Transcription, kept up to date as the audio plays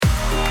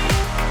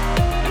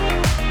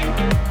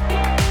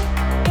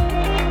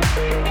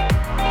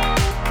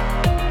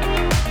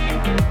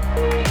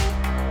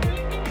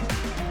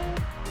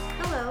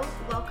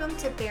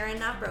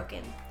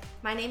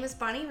My name is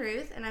Bonnie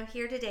Ruth, and I'm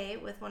here today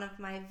with one of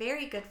my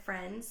very good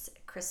friends,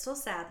 Crystal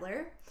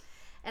Sadler.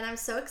 And I'm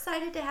so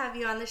excited to have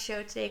you on the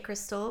show today,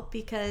 Crystal,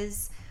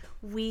 because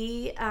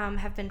we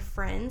have been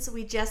friends.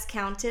 We just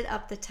counted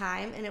up the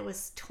time, and it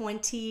was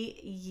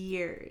 20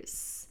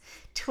 years.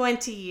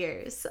 20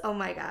 years. Oh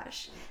my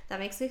gosh. That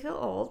makes me feel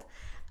old.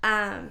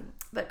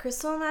 But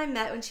Crystal and I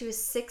met when she was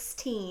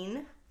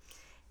 16.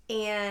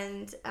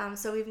 And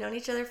so we've known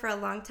each other for a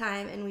long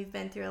time, and we've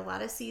been through a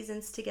lot of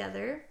seasons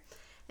together.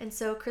 And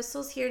so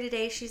Crystal's here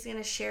today. She's going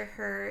to share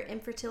her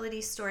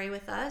infertility story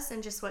with us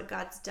and just what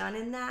God's done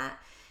in that.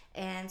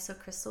 And so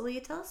Crystal, will you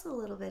tell us a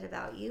little bit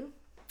about you?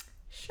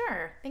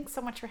 Sure. Thanks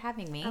so much for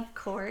having me. Of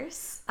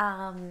course.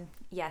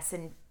 Yes,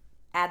 and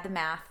add the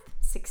math,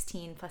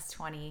 16 plus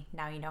 20.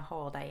 Now you know how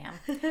old I am.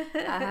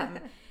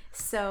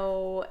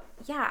 A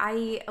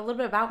little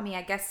bit about me,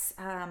 I guess.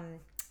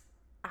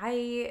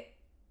 I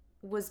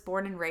was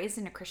born and raised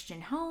in a Christian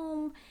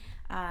home,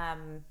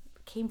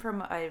 came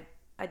from a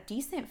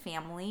decent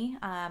family,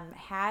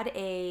 had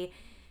a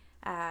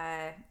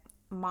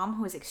mom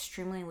who was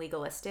extremely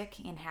legalistic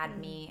and had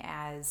me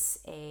as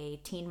a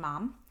teen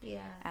mom. Yeah.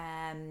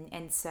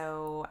 And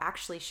so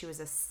actually she was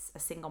a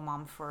single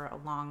mom for a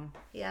long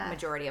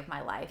majority of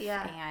my life.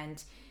 Yeah.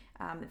 And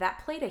that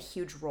played a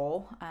huge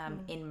role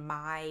in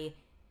my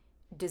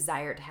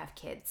desire to have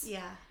kids.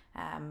 Yeah.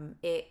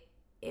 It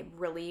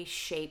really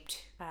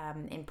shaped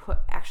and put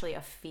actually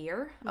a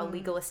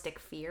legalistic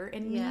fear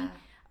in me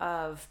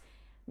of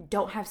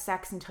don't have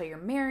sex until you're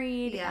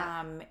married.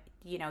 Yeah.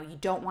 You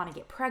don't want to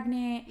get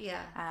pregnant.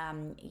 Yeah.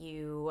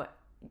 You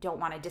don't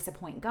want to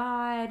disappoint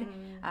God.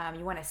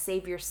 You want to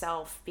save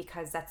yourself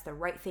because that's the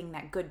right thing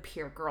that good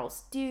pure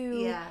girls do.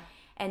 Yeah.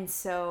 And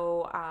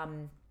so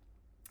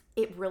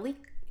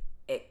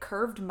it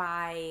curved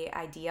my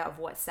idea of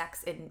what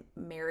sex in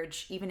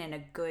marriage, even in a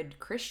good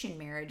Christian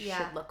marriage,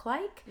 should look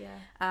like.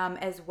 Yeah.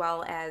 As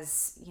well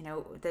as,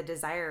 the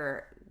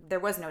desire. There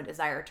was no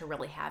desire to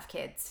really have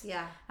kids.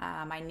 Yeah.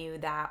 I knew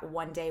that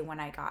one day when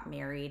I got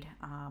married,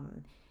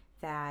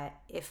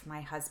 that if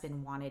my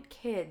husband wanted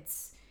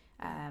kids,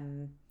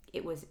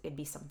 it'd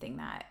be something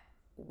that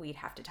we'd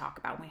have to talk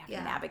about and we'd have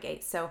to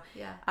navigate. So,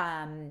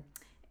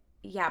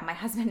 my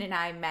husband and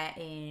I met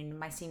in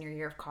my senior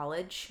year of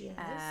college.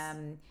 Yes.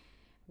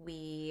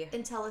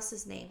 And tell us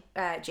his name.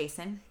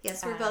 Jason.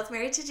 Yes, we're both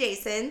married to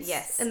Jasons.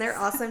 Yes. And they're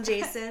awesome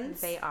Jasons.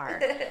 They are.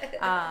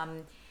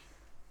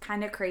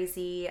 Kind of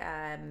crazy.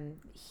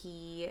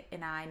 He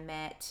and I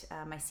met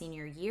my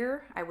senior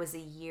year. I was a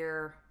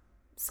year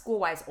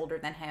school-wise older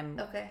than him.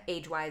 Okay.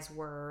 Age-wise,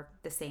 we're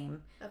the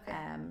same. Okay.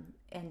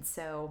 And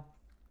so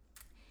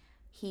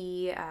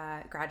he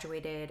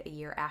graduated a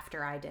year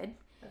after I did.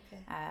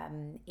 Okay.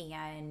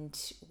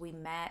 And we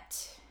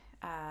met,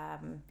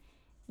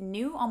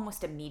 knew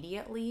almost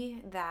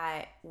immediately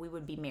that we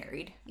would be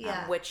married,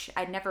 which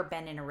I'd never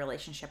been in a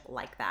relationship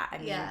like that. I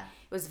mean, it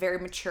was very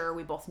mature.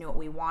 We both knew what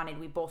we wanted.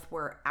 We both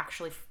were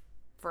actually,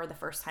 for the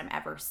first time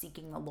ever,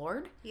 seeking the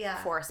Lord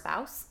for a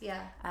spouse.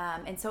 Yeah.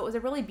 And so it was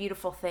a really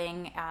beautiful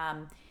thing.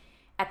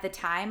 At the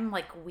time,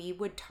 we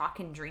would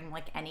talk and dream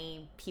like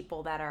any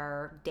people that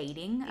are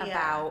dating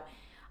about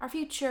our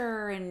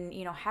future and,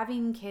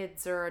 having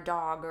kids or a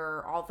dog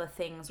or all the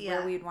things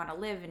where we'd want to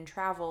live and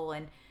travel.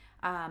 And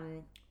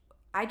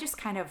I just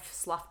kind of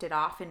sloughed it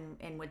off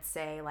and would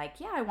say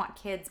I want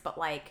kids, but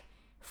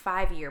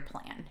 5-year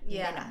plan,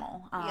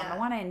 minimal. I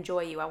want to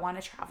enjoy you. I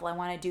want to travel. I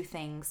want to do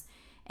things.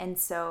 And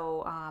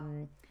so,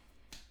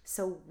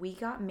 we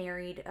got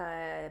married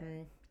a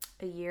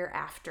year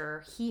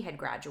after he had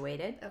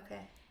graduated. Okay.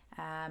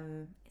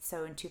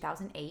 So in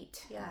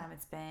 2008, Yeah.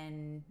 It's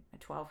been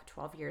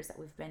 12 years that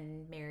we've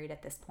been married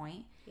at this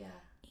point. Yeah.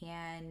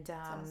 And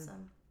That's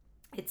awesome.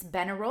 It's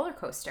been a roller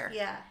coaster.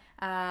 Yeah.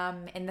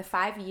 And the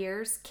 5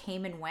 years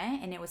came and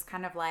went, and it was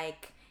kind of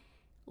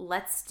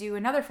let's do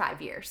another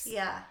 5 years.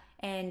 Yeah.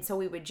 And so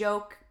we would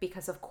joke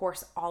because, of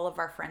course, all of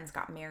our friends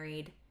got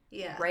married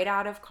right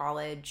out of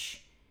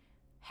college,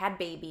 had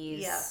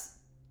babies. Yeah.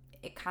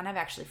 It kind of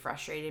actually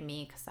frustrated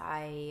me because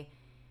I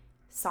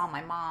saw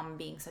my mom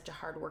being such a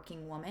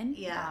hardworking woman.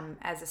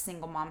 As a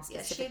single mom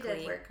specifically. Yeah, she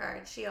did work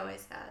hard. She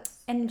always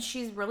has. And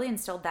she's really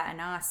instilled that in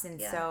us. And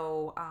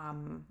so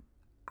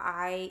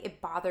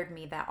it bothered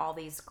me that all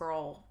these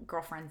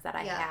girlfriends that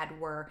I had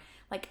were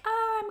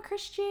I'm a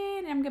Christian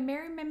and I'm gonna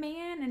marry my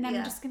man and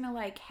I'm just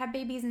gonna have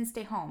babies and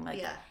stay home.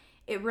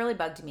 It really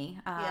bugged me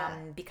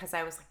because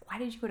I was why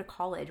did you go to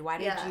college? Why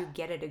did you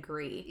get a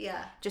degree?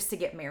 Just to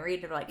get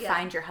married or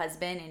find your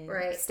husband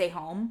and stay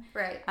home.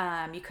 Right.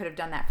 You could have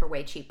done that for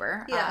way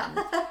cheaper.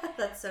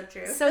 That's so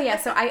true. So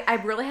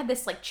I really had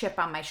this chip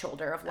on my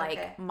shoulder of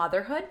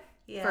motherhood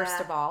first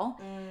of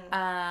all.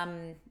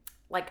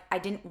 I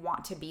didn't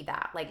want to be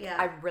that.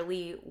 I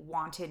really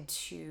wanted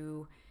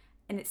to,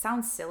 and it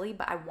sounds silly,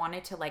 but I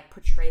wanted to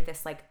portray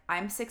this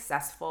I'm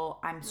successful,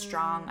 I'm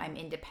strong, I'm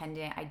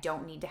independent, I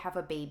don't need to have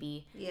a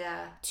baby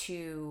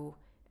to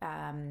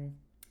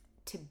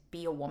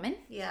be a woman,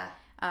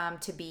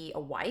 to be a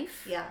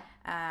wife,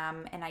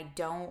 and I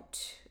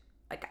don't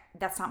like,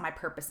 that's not my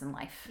purpose in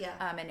life. Yeah.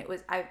 And it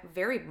was, I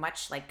very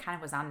much like kind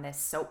of was on this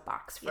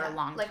soapbox for a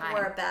long like time.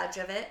 Like wore a badge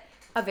of it.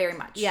 Very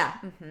much. Yeah.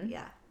 Mm-hmm.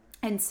 Yeah.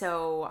 And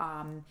so,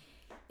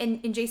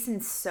 and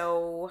Jason's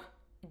so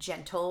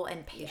gentle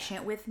and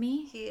patient with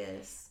me. He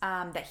is.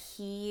 That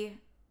he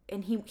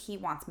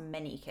wants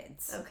many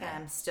kids. Okay.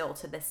 Still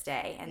to this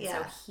day. And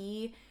so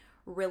he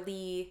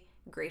really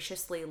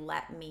graciously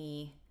let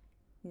me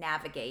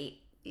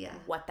navigate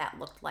what that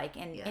looked like.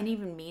 And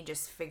even me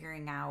just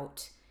figuring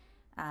out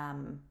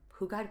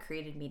who God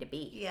created me to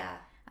be. Yeah.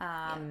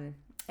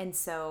 And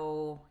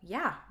so,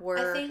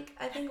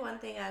 I think one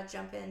thing I'd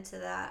jump into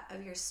that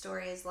of your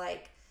story is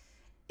like,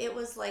 it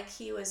was like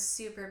he was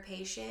super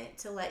patient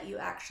to let you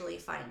actually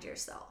find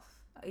yourself.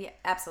 Yeah,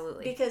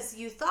 absolutely. Because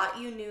you thought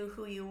you knew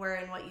who you were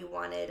and what you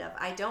wanted of,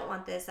 I don't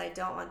want this, I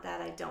don't want that,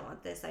 I don't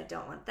want this, I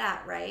don't want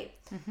that, right?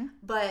 Mm-hmm.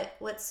 But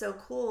what's so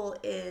cool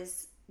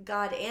is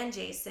God and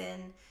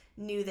Jason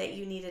knew that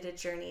you needed a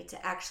journey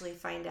to actually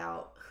find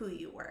out who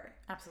you were.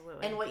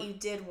 Absolutely. And what you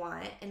did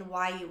want and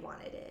why you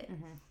wanted it.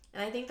 Mm-hmm.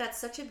 And I think that's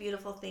such a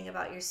beautiful thing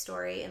about your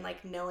story, and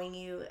like knowing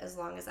you as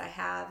long as I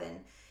have. And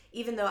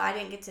even though I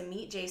didn't get to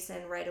meet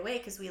Jason right away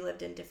because we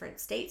lived in different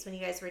states when you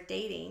guys were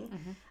dating,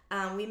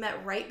 we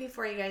met right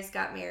before you guys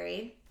got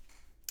married.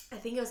 I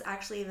think it was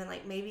actually even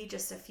like maybe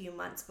just a few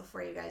months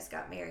before you guys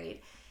got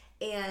married.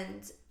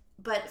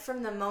 But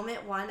from the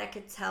moment one, I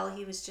could tell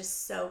he was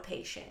just so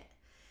patient.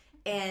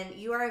 And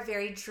you are a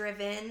very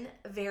driven,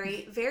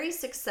 very, very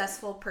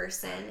successful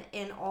person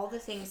in all the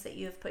things that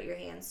you have put your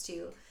hands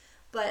to.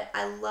 But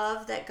I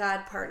love that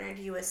God partnered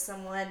you with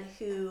someone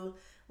who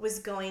was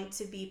going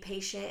to be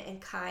patient and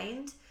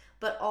kind,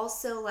 but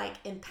also like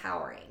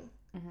empowering.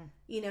 Mm-hmm.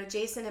 You know,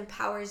 Jason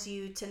empowers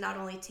you to not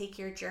only take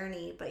your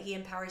journey, but he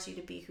empowers you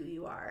to be who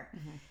you are.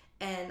 Mm-hmm.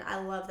 And I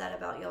love that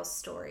about y'all's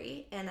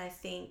story. And I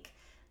think,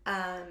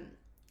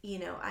 you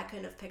know, I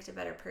couldn't have picked a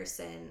better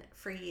person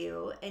for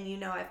you. And you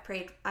know, I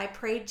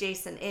prayed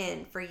Jason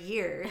in for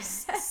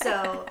years.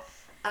 So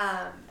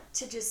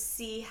to just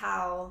see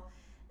how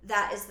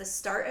that is the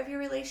start of your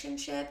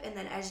relationship, and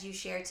then as you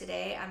share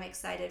today, I'm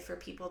excited for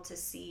people to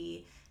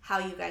see how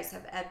you guys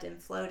have ebbed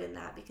and flowed in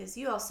that, because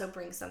you also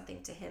bring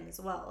something to him as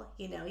well.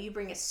 You know, you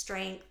bring a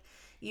strength,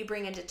 you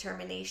bring a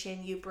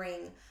determination, you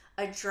bring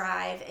a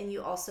drive, and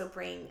you also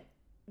bring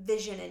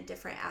vision in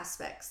different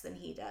aspects than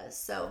he does.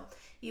 So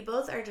you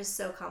both are just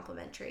so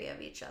complimentary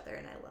of each other,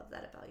 and I love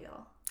that about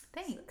y'all.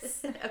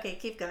 Thanks. Okay,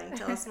 keep going.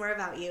 Tell us more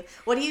about you.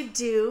 What do you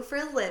do for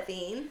a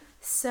living?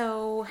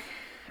 So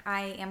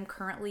I am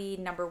currently,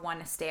 number one,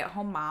 a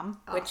stay-at-home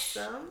mom, awesome. Which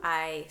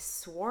I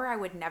swore I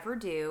would never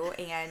do,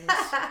 and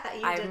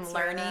I'm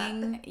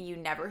learning you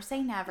never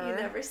say never. You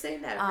never say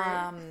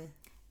never.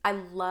 I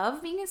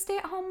love being a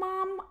stay-at-home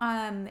mom,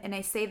 and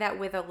I say that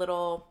with a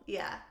little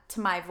to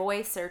my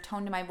voice or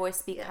tone to my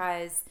voice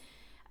because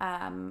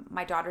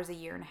my daughter's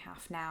 1.5 years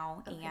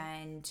now,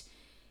 and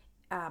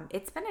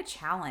it's been a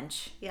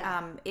challenge.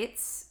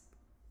 It's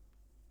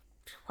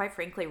quite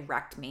frankly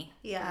wrecked me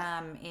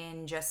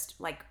in just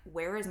like,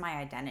 where is my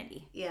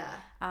identity?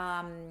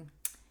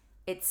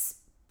 It's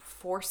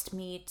forced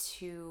me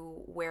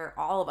to where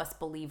all of us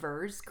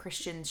believers,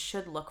 Christians,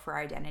 should look for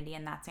identity,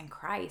 and that's in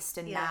Christ,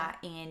 and not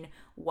in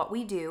what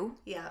we do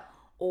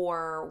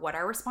or what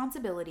our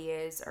responsibility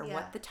is or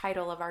what the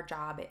title of our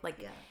job is.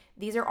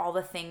 These are all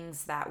the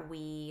things that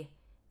we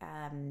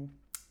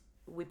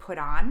put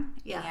on,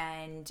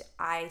 and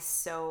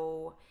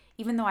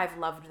even though I've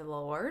loved the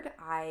Lord,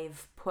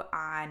 I've put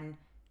on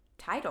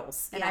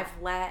titles, and I've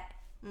let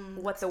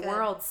what the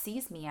world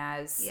sees me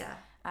as,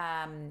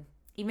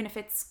 even if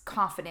it's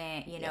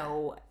confident, you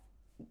know,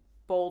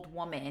 bold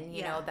woman,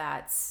 you know,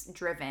 that's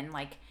driven.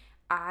 Like,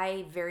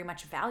 I very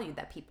much valued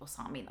that people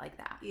saw me like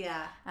that.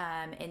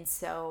 And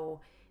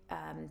so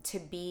to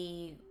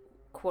be,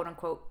 quote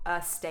unquote,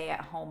 a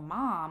stay-at-home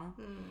mom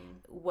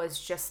was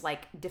just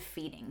like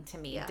defeating to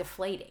me,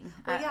 deflating.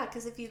 Well,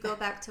 because if you go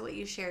back to what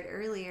you shared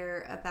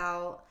earlier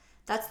about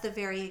that's the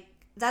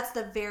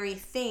very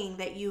thing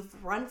that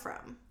you've run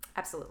from.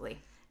 Absolutely.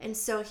 And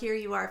so here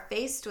you are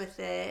faced with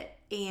it,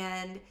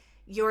 and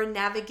you're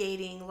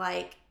navigating,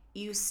 like,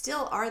 you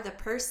still are the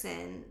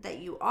person that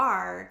you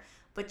are,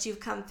 but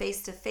you've come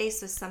face to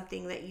face with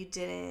something that you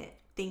didn't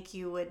think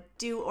you would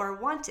do or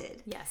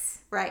wanted. Yes.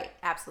 Right.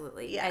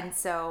 Absolutely. Yeah. And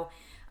so,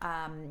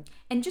 and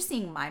just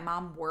seeing my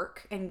mom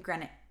work, and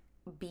granted,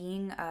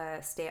 being a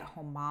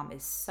stay-at-home mom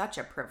is such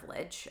a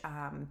privilege,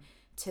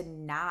 to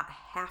not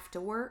have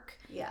to work.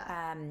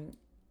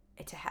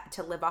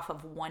 To live off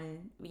of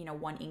one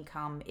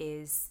income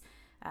is,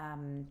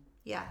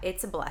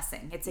 it's a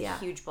blessing. It's a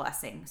huge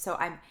blessing. So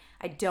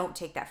I don't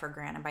take that for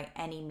granted by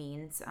any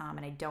means. And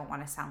I don't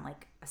want to sound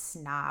like a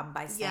snob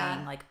by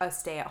saying like a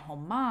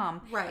stay-at-home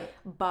mom. Right.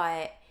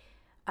 But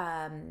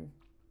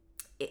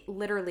it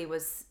literally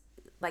was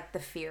like the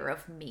fear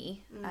of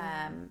me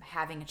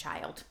having a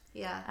child.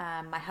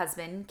 My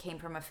husband came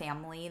from a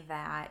family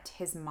that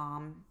his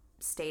mom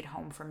stayed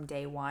home from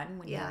day one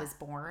when he was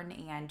born,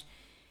 and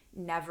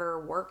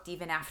never worked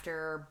even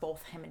after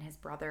both him and his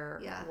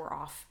brother were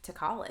off to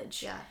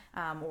college,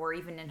 or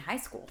even in high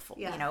school,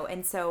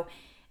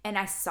 and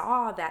I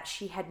saw that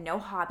she had no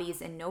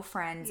hobbies and no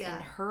friends,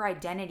 and her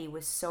identity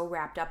was so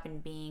wrapped up in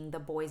being the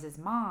boys'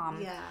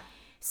 mom. Yeah.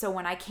 So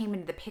when I came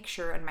into the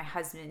picture, and my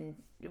husband,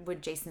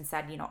 when Jason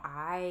said,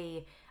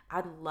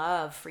 I'd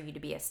love for you to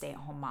be a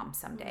stay-at-home mom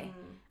someday.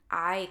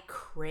 I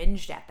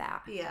cringed at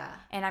that. Yeah.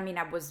 And I mean,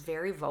 I was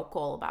very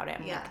vocal about it.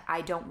 I'm like,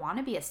 I don't want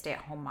to be a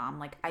stay-at-home mom.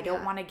 Like, I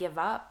don't want to give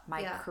up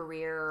my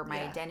career or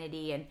my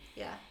identity. And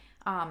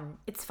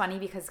it's funny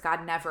because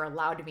God never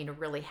allowed me to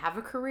really have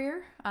a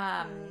career.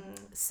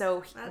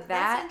 So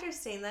that's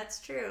interesting. That's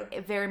true.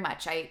 Very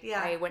much.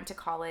 I went to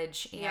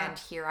college, and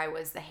here I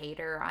was the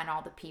hater on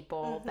all the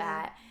people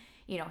that,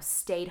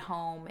 stayed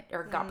home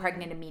or got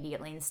pregnant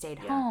immediately and stayed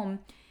home.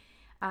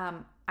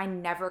 I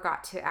never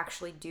got to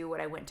actually do what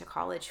I went to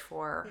college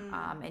for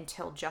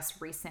until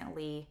just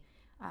recently,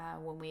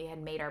 when we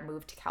had made our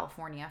move to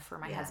California for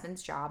my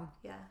husband's job.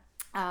 Yeah.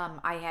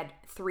 I had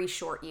 3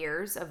 short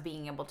years of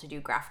being able to do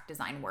graphic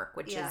design work,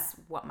 which is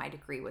what my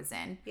degree was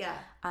in. Yeah.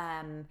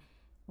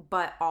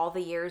 But all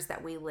the years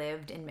that we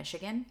lived in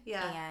Michigan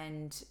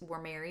and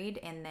were married,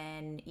 and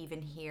then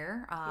even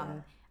here,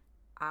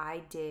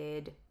 I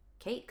did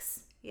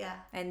cakes. Yeah.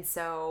 And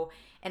so,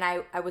 and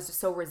I was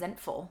so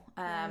resentful,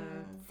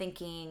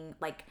 thinking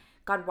like,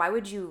 God, why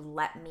would you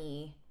let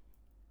me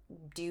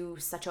do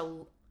such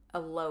a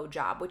low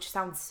job, which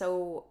sounds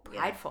so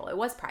prideful. It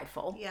was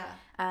prideful. Yeah.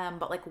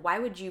 But like, why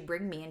would you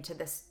bring me into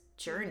this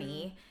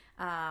journey?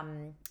 I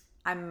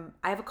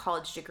have a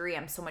college degree.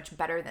 I'm so much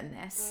better than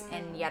this.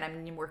 And yet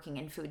I'm working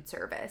in food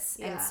service.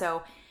 Yeah. And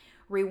so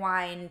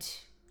rewind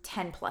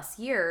 10 plus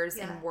years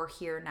and we're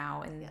here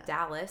now in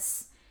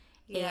Dallas.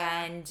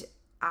 Yeah. And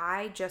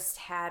I just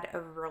had a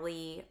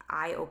really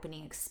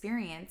eye-opening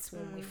experience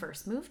when we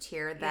first moved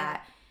here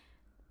that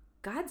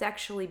God's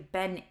actually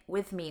been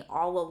with me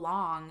all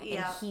along,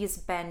 and he's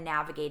been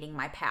navigating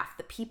my path.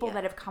 The people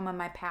that have come on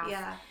my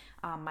path,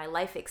 my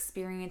life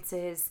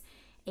experiences,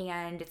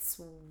 and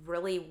it's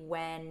really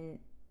when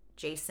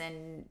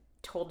Jason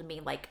told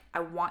me, like,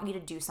 I want you to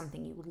do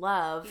something you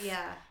love.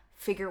 Yeah.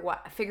 Figure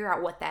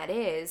out what that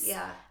is.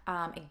 Yeah.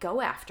 And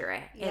go after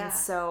it. Yeah. And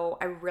so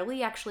I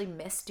really actually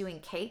miss doing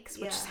cakes,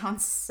 which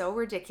sounds so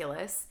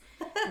ridiculous.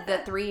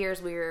 The 3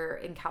 years we were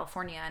in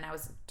California and I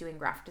was doing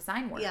graphic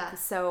design work. Yeah.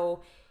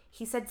 So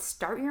he said,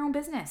 start your own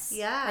business.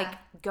 Yeah.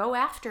 Like, go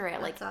after it.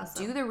 That's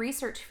awesome. Do the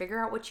research, figure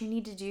out what you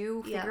need to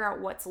do, figure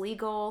out what's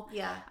legal.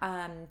 Yeah.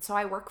 So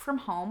I work from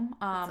home.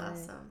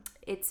 That's awesome.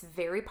 It's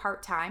very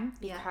part-time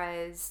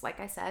because, like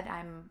I said,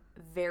 I'm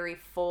very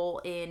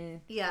full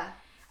in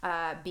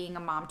being a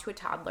mom to a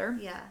toddler.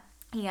 Yeah.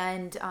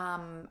 And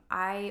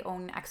I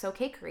own XO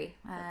Cakery.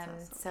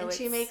 That's awesome. And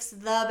she makes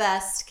the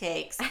best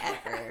cakes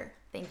ever.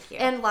 Thank you.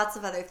 And lots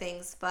of other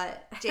things,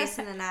 but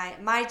Jason and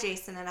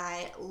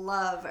I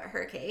love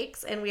her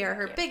cakes, and we are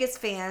her biggest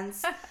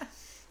fans.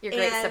 You're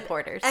great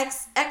supporters.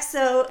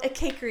 XO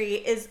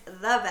Cakery is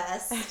the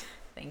best.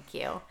 Thank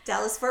you.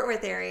 Dallas-Fort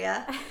Worth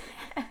area.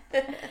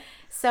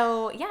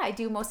 So, I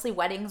do mostly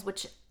weddings,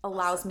 which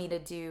allows me to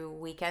do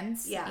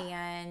weekends. Yeah.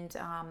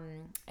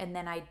 And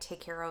then I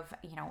take care of,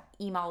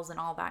 emails and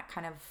all that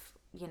kind of,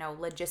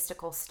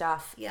 logistical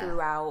stuff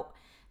throughout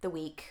the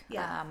week.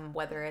 Yeah.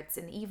 Whether it's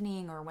in the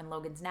evening or when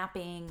Logan's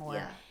napping,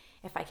 or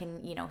if I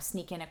can,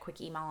 sneak in a quick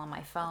email on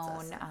my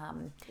phone. That's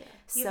awesome.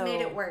 You've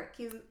made it work.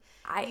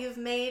 You've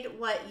made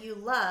what you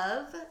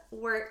love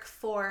work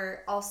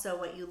for also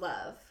what you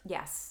love.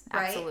 Yes,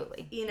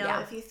 absolutely.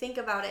 Right? If you think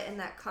about it in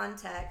that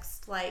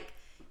context, like,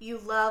 you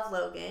love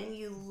Logan,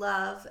 you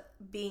love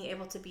being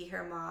able to be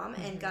her mom,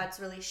 and God's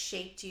really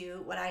shaped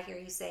you. What I hear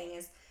you saying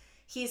is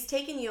he's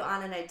taken you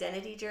on an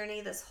identity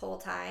journey this whole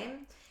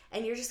time,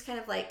 and you're just kind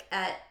of like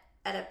at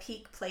a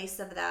peak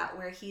place of that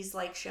where he's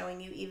like showing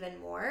you even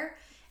more,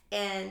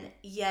 and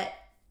yet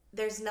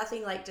there's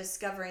nothing like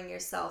discovering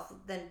yourself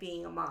than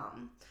being a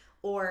mom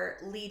or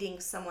leading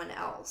someone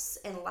else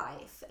in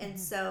life. And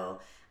so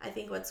I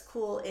think what's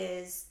cool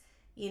is,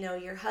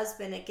 your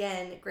husband,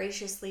 again,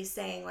 graciously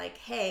saying like,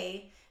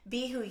 hey,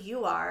 be who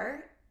you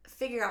are,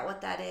 figure out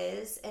what that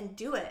is, and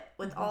do it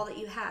with all that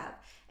you have.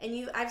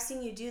 And I've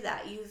seen you do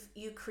that.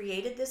 You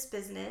created this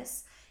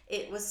business.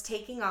 It was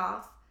taking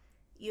off.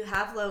 You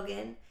have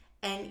Logan,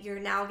 and you're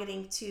now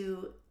getting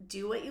to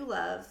do what you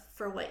love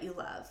for what you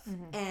love.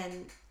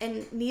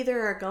 And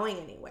neither are going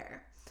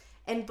anywhere.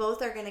 And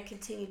both are going to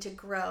continue to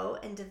grow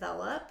and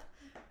develop,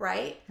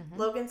 right?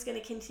 Logan's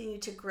going to continue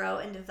to grow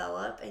and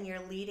develop, and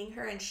you're leading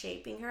her and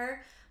shaping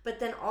her. But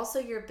then also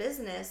your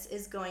business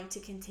is going to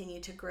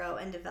continue to grow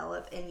and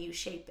develop, and you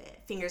shape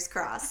it. Fingers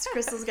crossed.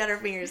 Crystal's got her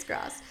fingers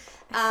crossed.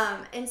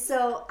 And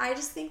so I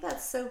just think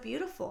that's so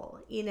beautiful,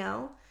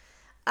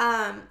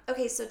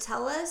 Okay, so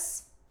tell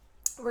us,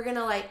 we're going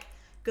to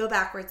go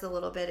backwards a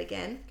little bit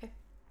again. Okay.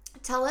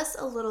 Tell us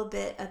a little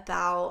bit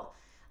about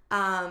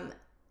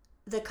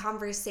the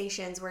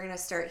conversations. We're going to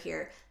start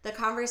here. The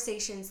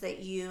conversations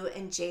that you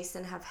and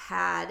Jason have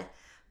had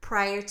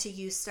prior to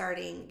you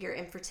starting your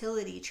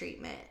infertility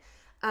treatment.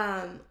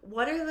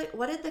 what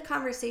did the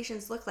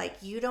conversations look like?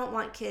 You don't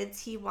want kids,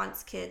 he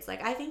wants kids.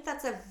 Like, I think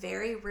that's a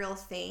very real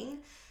thing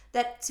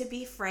that, to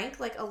be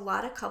frank, like, a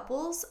lot of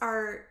couples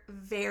are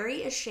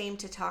very ashamed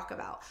to talk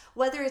about.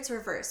 Whether it's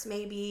reverse,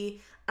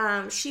 maybe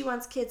she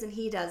wants kids and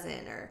he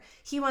doesn't, or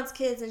he wants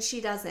kids and she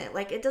doesn't.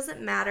 Like, it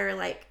doesn't matter.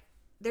 Like,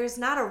 there's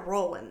not a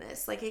role in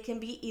this. Like, it can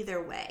be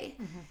either way.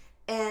 Mm-hmm.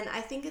 And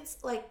I think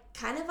it's, like,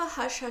 kind of a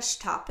hush-hush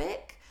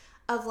topic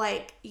of,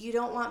 like, you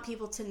don't want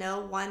people to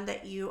know, one,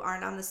 that you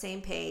aren't on the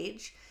same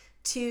page,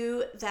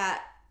 two,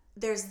 that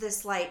there's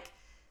this, like,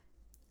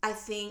 I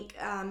think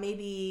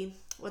maybe,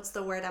 what's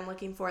the word I'm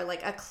looking for?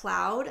 Like, a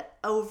cloud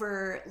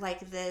over,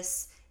 like,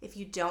 this, if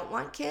you don't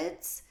want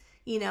kids,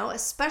 you know,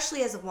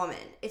 especially as a woman.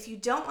 If you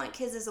don't want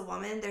kids as a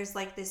woman, there's,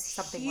 like, this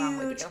something wrong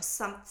with you.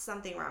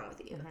 Something wrong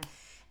with you. Mm-hmm.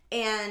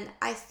 And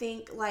I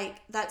think, like,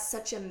 that's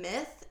such a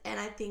myth, and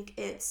I think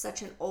it's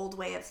such an old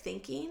way of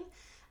thinking.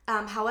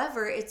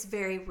 However, it's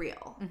very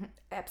real. Mm-hmm.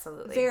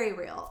 Absolutely. Very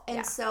real.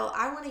 And so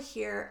I want to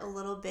hear a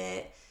little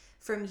bit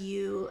from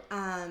you.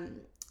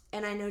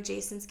 And I know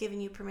Jason's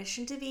given you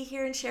permission to be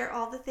here and share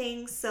all the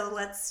things. So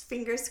let's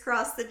fingers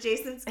crossed that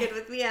Jason's good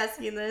with me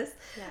asking this.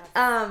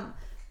 Yeah.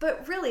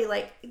 But really,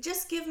 like,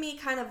 just give me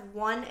kind of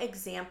one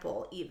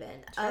example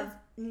even of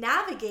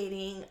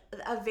navigating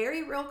a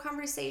very real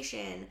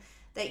conversation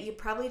that you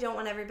probably don't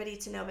want everybody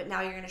to know, but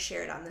now you're going to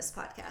share it on this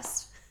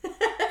podcast.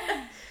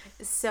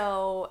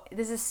 So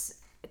this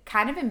is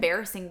kind of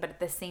embarrassing, but at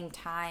the same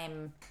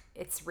time,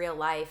 it's real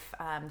life.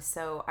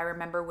 So I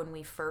remember when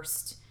we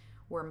first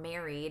were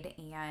married,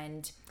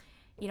 and,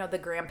 you know, the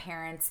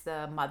grandparents,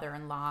 the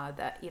mother-in-law,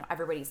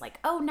 everybody's like,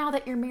 oh, now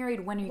that you're married,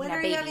 when are you going to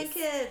have babies? When are you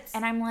having kids?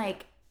 And I'm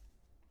like,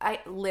 I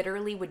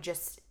literally would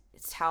just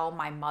tell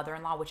my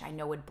mother-in-law, which I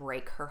know would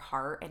break her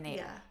heart, and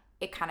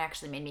it kind of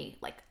actually made me,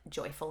 like,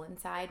 joyful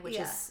inside, which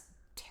is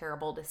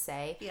terrible to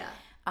say. Yeah.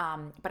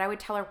 But I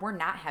would tell her, we're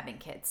not having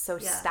kids, so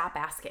stop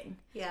asking.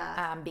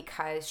 Yeah.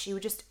 Because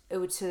it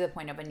was to the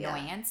point of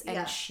annoyance,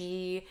 and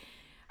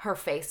her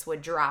face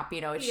would drop,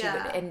 you know,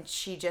 and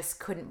she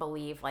just couldn't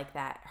believe, like,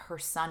 that her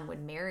son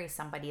would marry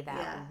somebody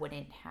that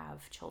wouldn't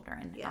have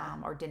children,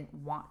 or didn't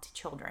want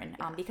children,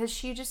 because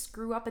she just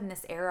grew up in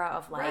this era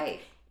of, like,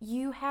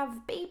 you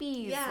have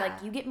babies, like,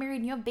 you get married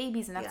and you have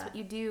babies, and that's what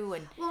you do.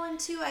 And well, and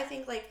two, I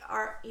think, like,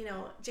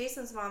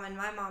 Jason's mom and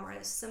my mom are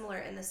similar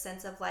in the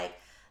sense of, like,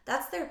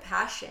 that's their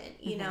passion,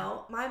 you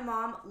know? My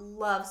mom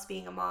loves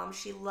being a mom.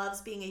 She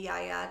loves being a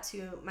yaya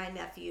to my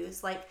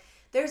nephews. Like,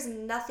 there's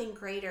nothing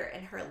greater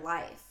in her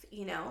life,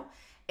 you know?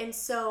 And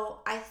so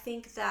I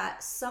think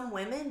that some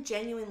women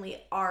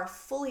genuinely are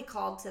fully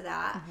called to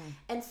that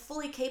and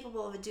fully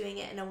capable of doing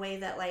it in a way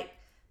that, like,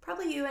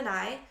 probably you and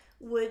I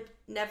would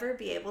never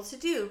be able to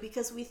do,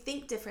 because we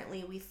think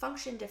differently, we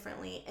function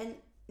differently, and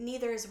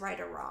neither is right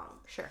or wrong.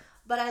 Sure.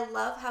 But I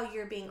love how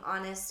you're being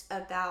honest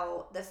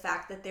about the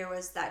fact that there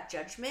was that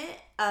judgment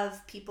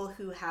of people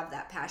who have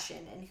that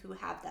passion and who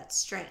have that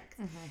strength.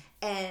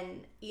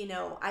 And, you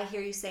know, I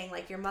hear you saying,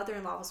 like, your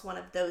mother-in-law was one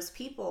of those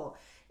people.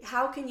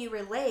 How can you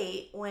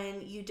relate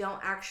when you don't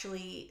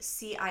actually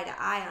see eye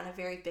to eye on a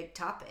very big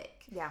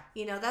topic? Yeah.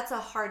 You know, that's a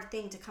hard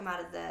thing to come out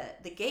of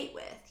the gate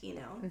with, you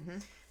know?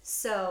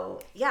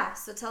 So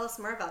tell us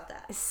more about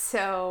that.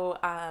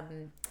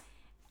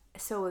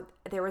 So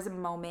there was a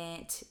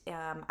moment,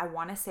 I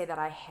want to say that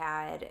I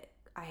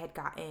had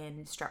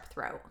gotten strep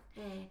throat.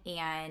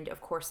 And of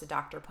course the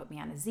doctor put me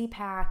on a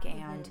Z-Pak,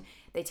 and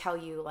they tell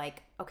you,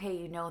 like, okay,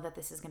 you know that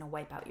this is going to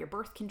wipe out your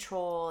birth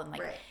control, and,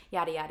 like,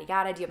 yada, yada,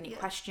 yada. Do you have any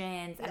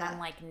questions? And I'm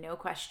like, no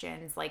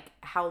questions. Like,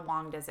 how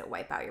long does it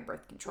wipe out your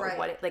birth control? I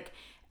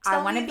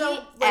want to be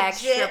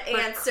extra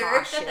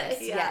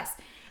precautious. Yes.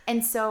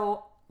 And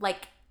so,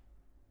 like,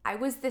 I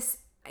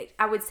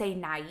would say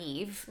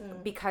naive,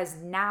 because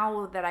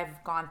now that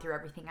I've gone through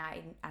everything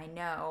I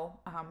know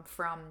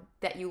from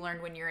that you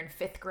learned when you're in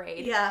 5th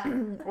grade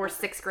or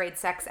 6th grade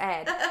sex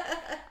ed,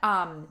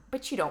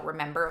 but you don't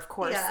remember, of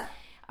course.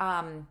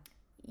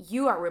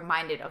 You are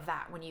reminded of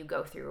that when you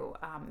go through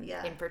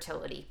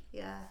infertility.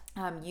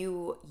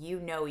 You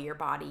know your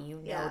body,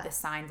 you know the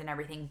signs and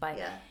everything. But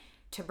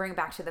to bring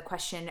back to the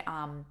question,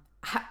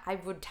 I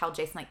would tell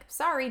Jason, like,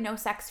 sorry, no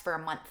sex for a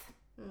month.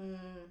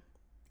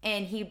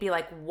 And he'd be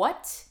like,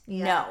 what?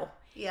 No.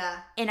 Yeah.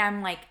 And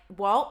I'm like,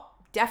 well,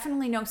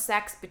 definitely no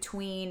sex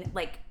between,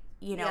 like,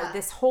 you know,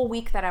 this whole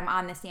week that I'm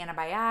on this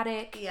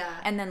antibiotic. Yeah.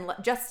 And then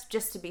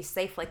just to be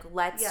safe, like,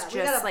 let's just,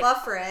 we gotta, like,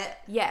 buffer it.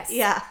 Yes.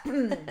 Yeah.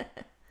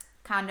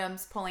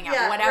 Condoms, pulling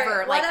out,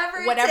 whatever, like,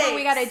 whatever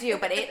we gotta do.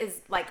 But it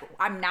is, like,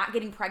 I'm not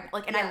getting pregnant.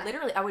 Like, and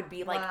I would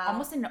be, like,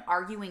 almost in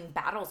arguing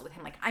battles with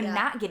him. Like, I'm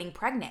not getting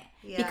pregnant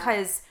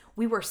because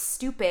we were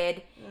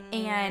stupid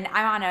and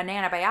I'm on an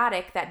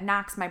antibiotic that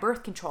knocks my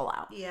birth control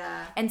out.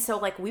 Yeah. And so,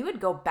 like, we would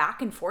go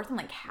back and forth and,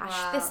 like,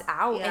 hash this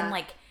out. And,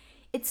 like,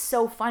 it's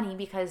so funny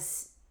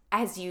because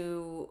as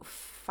you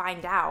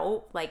find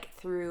out, like,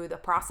 through the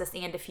process,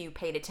 and if you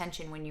paid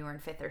attention when you were in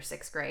 5th or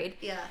 6th grade,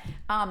 you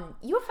have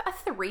a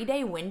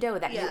 3-day window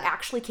that you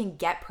actually can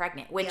get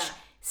pregnant, which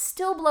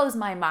still blows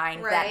my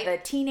mind that the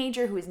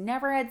teenager who's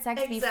never had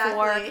sex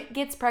before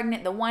gets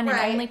pregnant the one and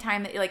only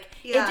time that, like,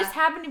 it just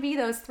happened to be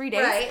those 3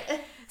 days.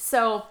 Right.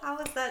 So how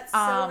is that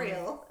so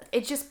real?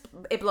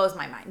 It blows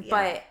my mind.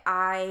 But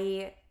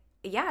I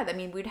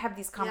mean, we'd have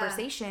these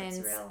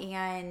conversations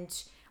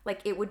and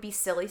like it would be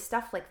silly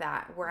stuff like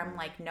that where I'm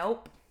like,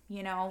 nope,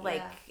 you know,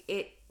 like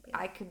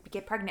I could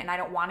get pregnant and I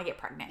don't want to get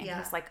pregnant. And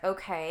he's like,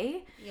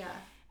 okay. Yeah.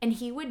 And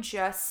he would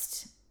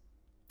just,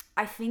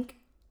 I think,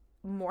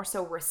 more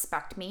so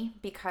respect me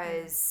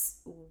because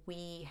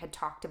we had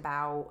talked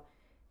about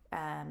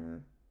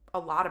a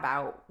lot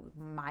about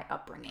my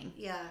upbringing.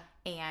 Yeah.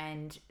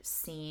 And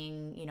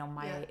seeing, you know,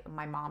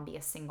 my mom be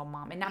a single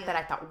mom. And not that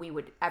I thought we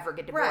would ever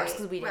get divorced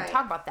because we didn't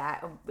talk about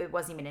that. It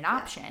wasn't even an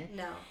option.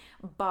 No.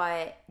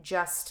 But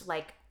just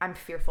like, I'm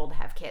fearful to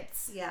have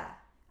kids. Yeah.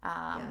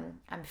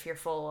 I'm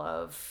fearful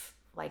of,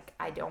 like,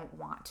 I don't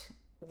want,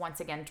 once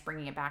again,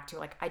 bringing it back to,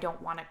 like, I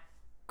don't want to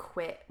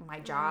quit my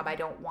job. I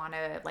don't want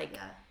to, like,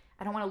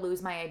 I don't want to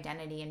lose my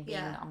identity in being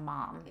a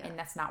mom. And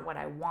that's not what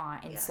I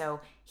want. And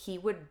so he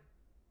would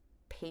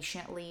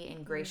patiently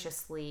and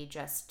graciously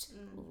just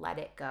let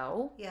it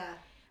go. Yeah.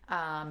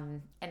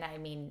 And I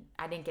mean,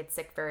 I didn't get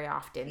sick very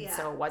often,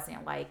 so it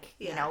wasn't like,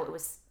 you know, it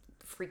was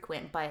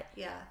frequent, but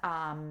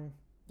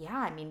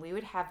I mean, we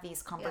would have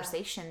these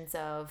conversations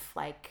of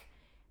like,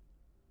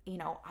 you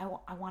know,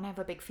 I want to have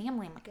a big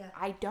family. I'm like,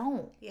 I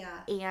don't. Yeah.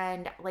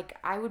 And like,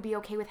 I would be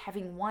okay with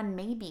having one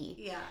maybe.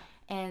 Yeah.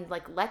 And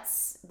like,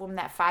 when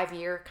that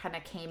 5-year kind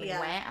of came and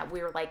went,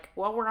 we were like,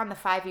 well, we're on the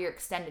 5-year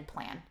extended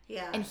plan.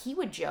 Yeah. And he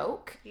would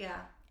joke. Yeah.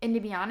 And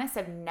to be honest,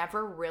 I've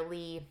never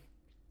really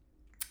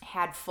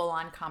had full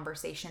on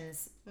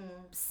conversations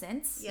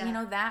since, you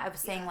know, that of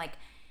saying like,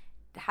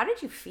 how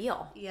did you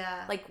feel?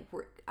 Yeah. Like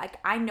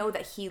I know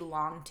that he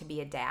longed to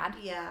be a dad.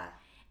 Yeah.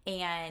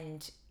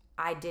 And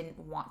I didn't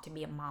want to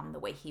be a mom the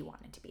way he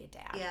wanted to be a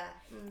dad. Yeah.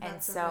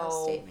 That's a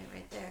real statement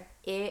right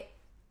there.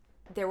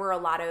 There were a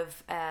lot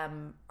of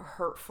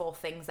hurtful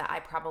things that I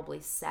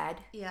probably said.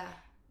 Yeah.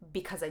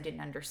 Because I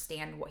didn't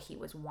understand what he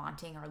was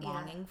wanting or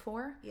longing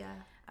for. Yeah.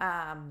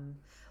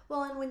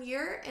 Well, and when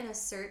you're in a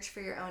search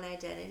for your own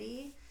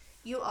identity,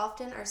 you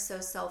often are so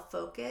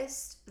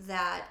self-focused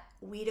that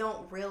we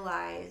don't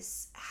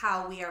realize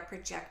how we are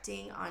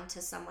projecting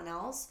onto someone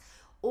else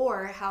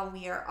or how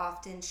we are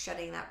often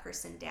shutting that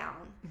person down.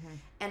 Mm-hmm.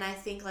 And I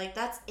think like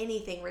that's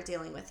anything we're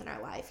dealing with in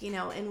our life, you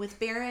know, and with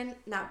Barren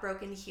Not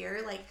Broken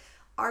Here, like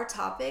our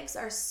topics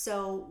are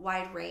so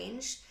wide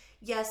ranged.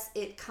 Yes,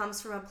 it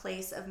comes from a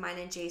place of mine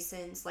and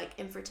Jason's like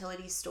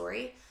infertility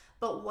story.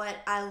 But what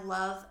I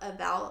love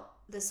about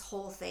this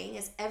whole thing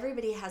is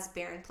everybody has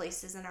barren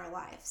places in our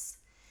lives.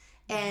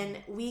 And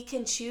we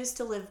can choose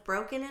to live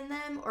broken in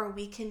them, or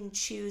we can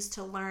choose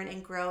to learn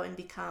and grow and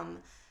become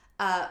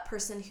a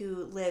person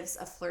who lives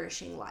a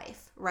flourishing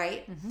life,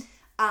 right? Mm-hmm.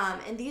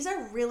 And these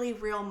are really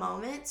real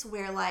moments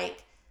where,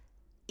 like,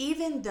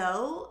 even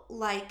though,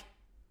 like,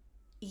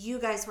 you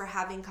guys were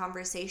having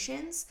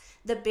conversations,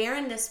 the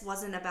barrenness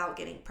wasn't about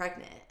getting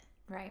pregnant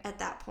at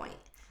that point.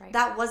 Right.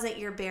 That wasn't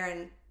your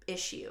barren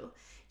issue.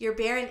 Your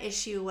barren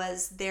issue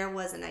was there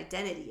was an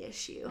identity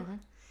issue,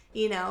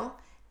 you know?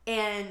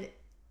 And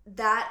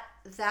that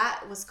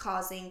was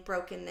causing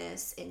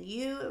brokenness in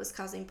you. It was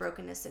causing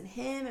brokenness in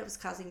him. It was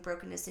causing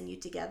brokenness in you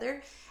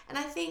together. And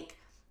I think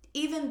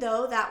even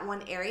though that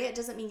one area, it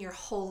doesn't mean your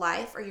whole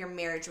life or your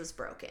marriage was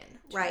broken,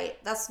 right?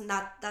 That's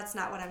not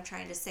what I'm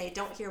trying to say.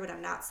 Don't hear what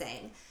I'm not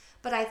saying.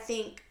 But I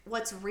think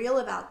what's real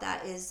about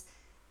that is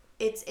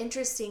it's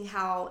interesting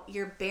how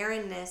your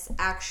barrenness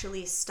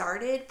actually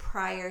started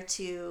prior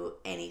to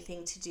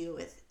anything to do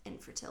with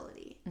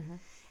infertility. Mm-hmm.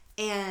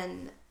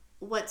 And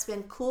what's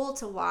been cool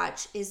to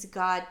watch is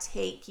God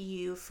take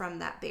you from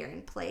that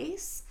barren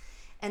place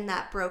and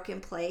that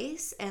broken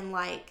place and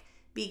like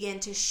begin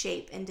to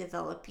shape and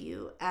develop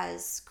you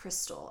as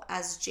Crystal,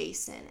 as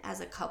Jason,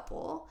 as a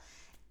couple.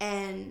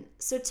 And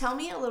so tell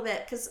me a little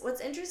bit, because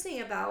what's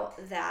interesting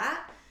about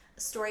that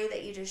story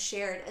that you just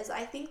shared is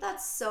I think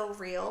that's so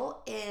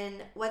real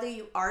in whether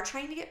you are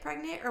trying to get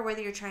pregnant or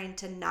whether you're trying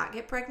to not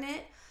get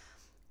pregnant.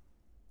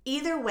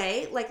 Either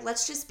way, like,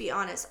 let's just be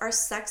honest, our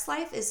sex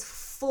life is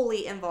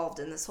fully involved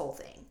in this whole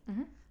thing.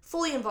 Mm-hmm.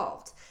 Fully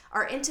involved.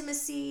 Our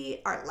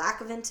intimacy, our lack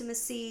of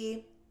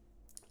intimacy,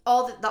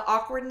 all the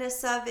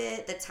awkwardness of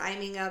it, the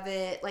timing of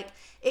it, like,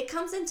 it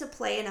comes into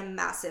play in a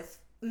massive,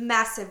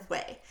 massive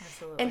way.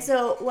 Absolutely. And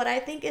so what I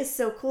think is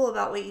so cool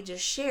about what you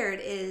just shared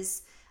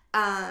is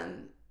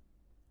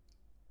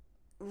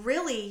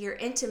really your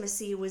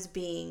intimacy was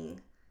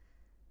being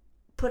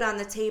put on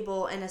the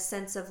table in a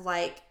sense of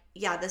like,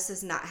 yeah, this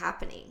is not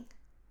happening,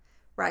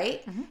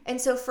 right? Mm-hmm.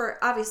 And so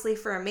obviously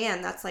for a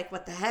man, that's like,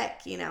 what the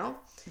heck, you know?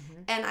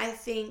 Mm-hmm. And I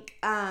think,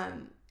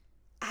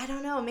 I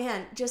don't know,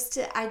 man,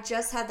 I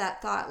just had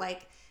that thought,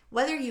 like,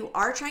 whether you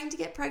are trying to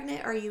get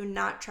pregnant or you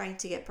not trying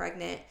to get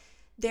pregnant,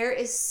 there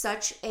is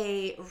such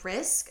a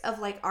risk of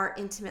like our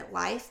intimate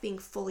life being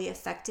fully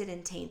affected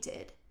and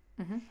tainted,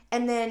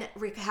 and then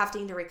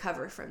having to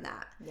recover from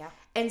that. Yeah.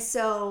 And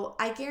so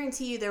I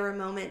guarantee you there were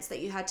moments that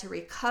you had to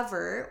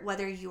recover,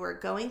 whether you were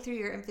going through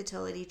your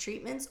infertility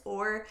treatments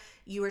or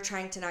you were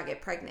trying to not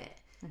get pregnant.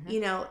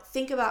 You know,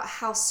 think about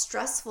how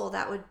stressful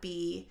that would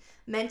be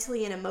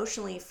mentally and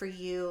emotionally for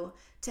you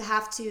to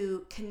have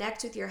to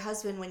connect with your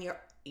husband when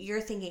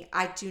you're thinking,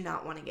 I do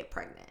not want to get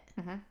pregnant.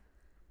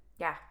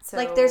 Yeah. So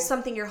like there's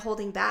something you're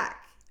holding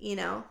back, you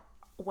know?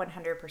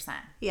 100%.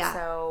 Yeah.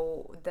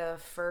 So the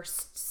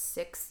first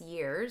 6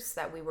 years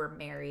that we were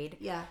married,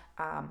 Yeah.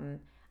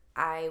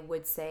 I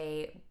would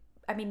say,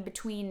 I mean,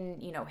 between,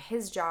 you know,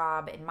 his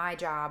job and my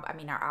job, I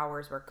mean, our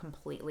hours were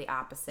completely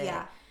opposite.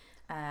 Yeah.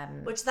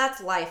 Which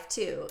that's life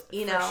too,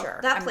 you know, sure.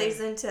 that plays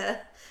into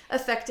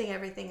affecting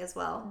everything as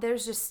well. There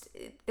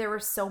were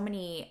so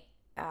many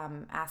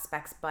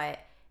aspects, but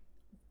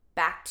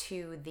back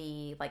to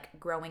the like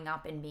growing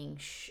up and being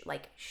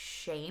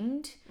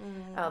shamed,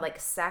 like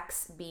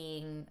sex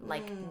being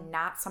like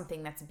not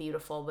something that's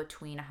beautiful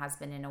between a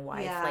husband and a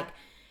wife, like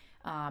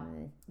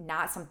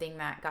not something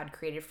that God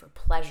created for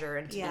pleasure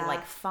and to be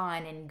like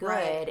fun and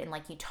good, and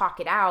like you talk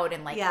it out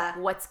and like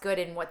what's good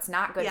and what's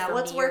not good for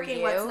what's me working,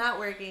 or you. what's not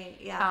working.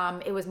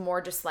 It was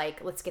more just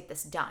like, let's get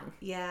this done.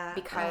 Yeah.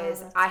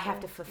 Because I have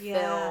to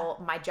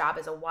fulfill my job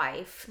as a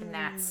wife, and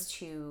that's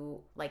to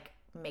like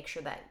make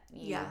sure that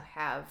you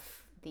have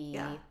the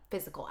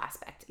physical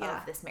aspect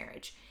of this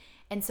marriage.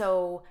 And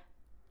so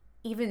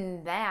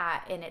even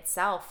that in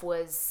itself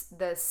was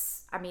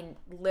this, I mean,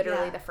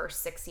 literally the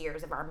first 6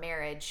 years of our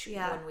marriage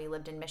when we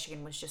lived in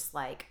Michigan was just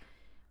like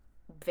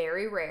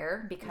very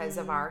rare because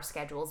of our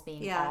schedules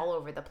being all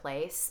over the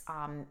place.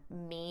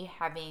 Me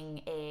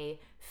having a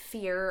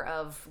fear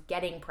of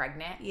getting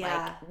pregnant,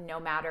 like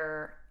no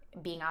matter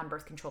being on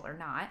birth control or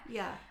not.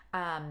 Yeah.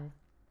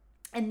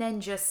 And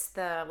then just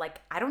the,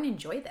 like, I don't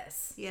enjoy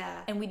this. Yeah.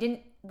 And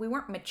we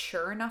weren't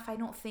mature enough, I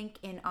don't think,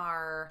 in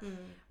our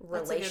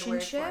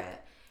relationship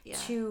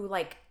to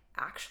like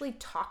actually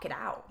talk it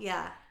out.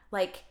 Yeah.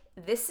 Like,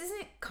 this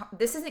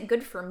isn't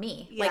good for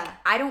me. Like,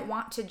 I don't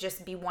want to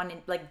just be one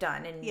and like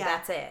done and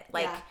that's it.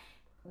 Like,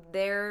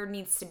 there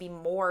needs to be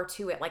more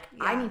to it. Like,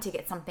 I need to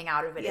get something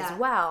out of it as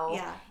well.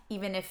 Yeah.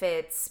 Even if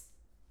it's,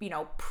 you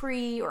know,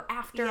 pre or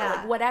after,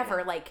 like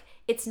whatever, like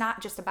it's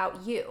not just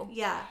about you.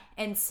 Yeah.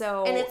 And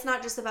it's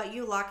not just about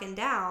you locking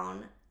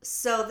down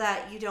so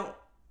that you don't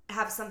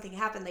have something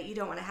happen that you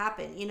don't want to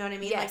happen. You know what I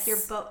mean? Yes. Like you're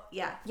both,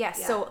 yeah.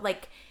 So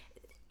like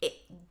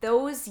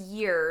those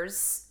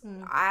years,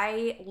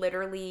 I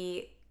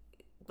literally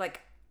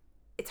like,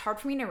 it's hard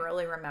for me to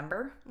really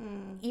remember.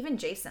 Even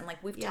Jason,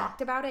 like we've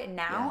talked about it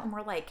now and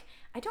we're like,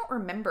 I don't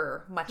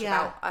remember much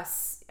about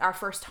us, our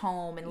first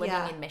home and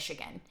living in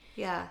Michigan.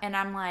 Yeah. And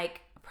I'm like,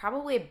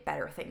 probably a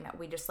better thing that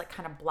we just like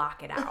kind of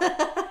block it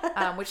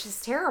out, which is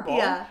terrible.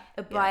 Yeah.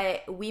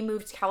 But we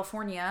moved to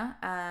California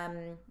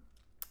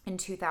in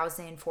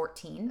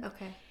 2014.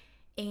 Okay.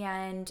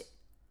 And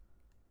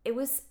it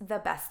was the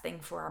best thing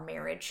for our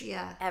marriage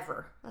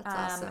ever. That's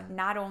awesome.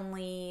 Not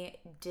only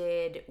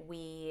did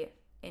we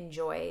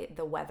enjoy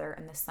the weather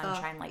and the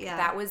sunshine,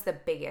 that was the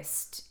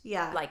biggest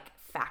like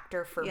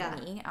factor for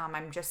me.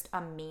 I'm just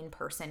a mean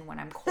person when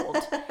I'm cold.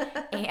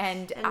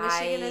 and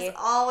Michigan is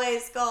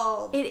always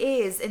cold. It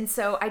is. And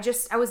so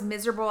I was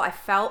miserable. I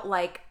felt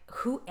like,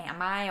 who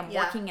am I? I'm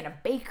working in a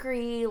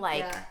bakery.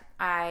 Like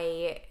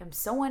I am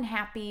so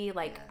unhappy.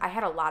 Like I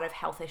had a lot of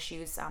health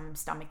issues,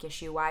 stomach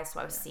issue wise.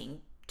 So I was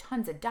seeing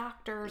tons of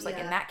doctors, like,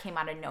 and that came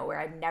out of nowhere.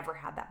 I'd never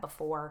had that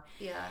before.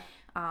 Yeah.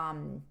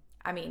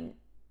 I mean,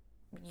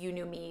 you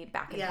knew me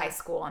back in high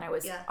school and I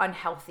was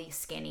unhealthy,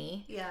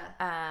 skinny. Yeah.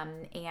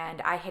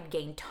 And I had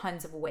gained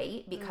tons of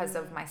weight because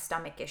of my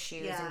stomach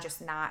issues and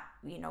just not,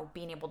 you know,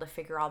 being able to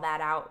figure all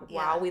that out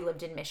while we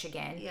lived in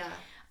Michigan. Yeah.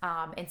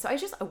 And so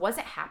I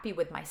wasn't happy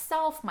with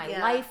myself, my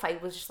life. I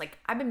was just like,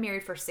 I've been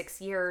married for 6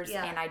 years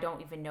and I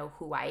don't even know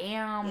who I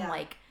am.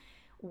 Like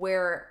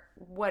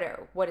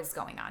what is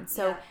going on?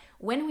 So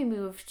when we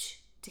moved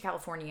to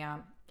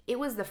California, it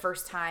was the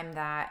first time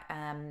that,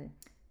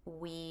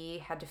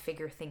 we had to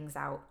figure things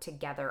out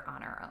together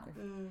on our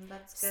own.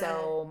 That's good.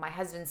 So my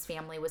husband's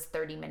family was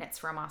 30 minutes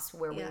from us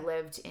where we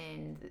lived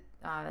in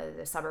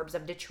the suburbs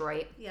of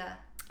Detroit. Yeah.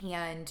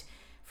 And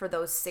for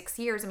those 6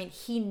 years, I mean,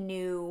 he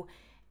knew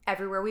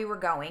everywhere we were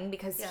going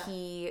because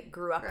he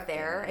grew up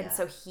there. And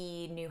so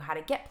he knew how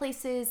to get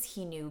places.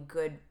 He knew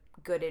good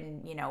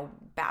and, you know,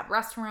 bad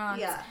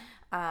restaurants. Yeah.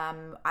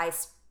 I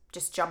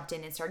just jumped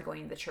in and started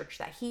going to the church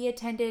that he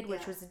attended,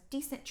 which was a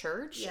decent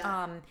church.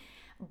 Yeah.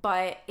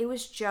 But it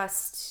was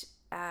just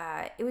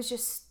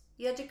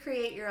you had to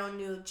create your own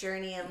new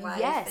journey in life.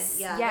 Yes,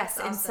 yes.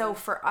 Awesome. And so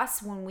for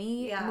us, when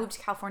we moved to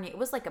California, it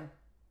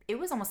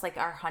was almost like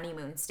our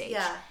honeymoon stage.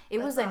 Yeah,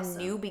 it was a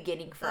new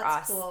beginning for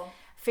us. Cool.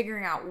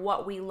 Figuring out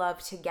what we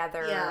love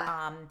together.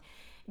 Yeah.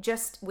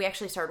 We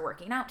actually started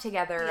working out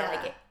together. Yeah.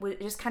 Like it was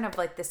just kind of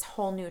like this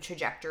whole new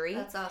trajectory.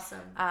 That's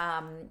awesome.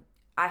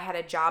 I had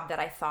a job that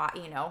I thought,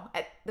 you know,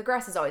 the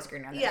grass is always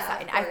greener on the other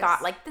side. And I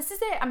thought, like, this is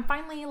it. I'm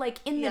finally, like,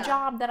 in the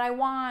job that I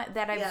want,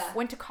 that I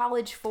went to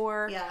college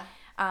for. Yeah.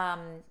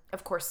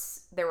 Of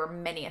course, there were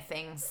many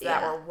things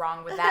that were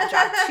wrong with that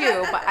job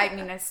too, but I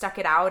mean, I stuck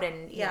it out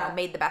and, you know,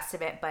 made the best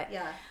of it. But,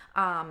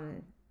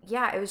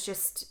 it was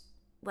just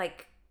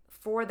like,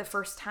 for the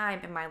first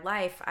time in my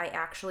life, I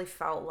actually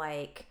felt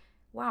like,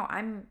 wow,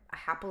 I'm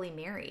happily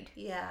married.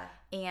 Yeah.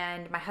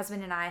 And my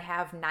husband and I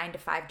have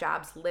 9-to-5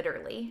 jobs,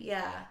 literally.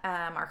 Yeah.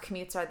 Our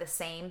commutes are the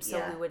same.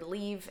 So we would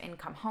leave and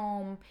come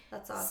home.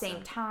 That's awesome.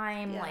 Same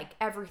time. Yeah. Like,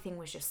 everything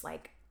was just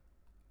like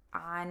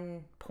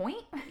on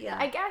point, yeah.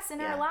 I guess, in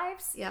our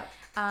lives. Yeah.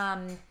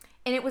 And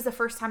it was the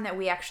first time that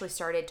we actually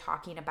started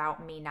talking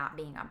about me not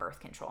being on birth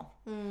control.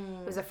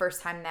 It was the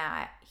first time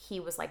that he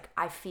was like,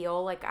 I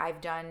feel like I've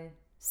done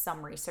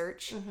some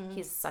research.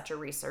 He's such a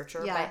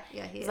researcher, but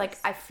he's like,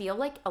 I feel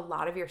like a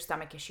lot of your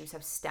stomach issues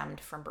have stemmed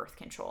from birth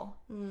control.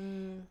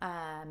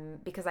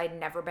 Because I'd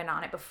never been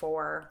on it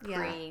before,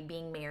 pre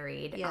being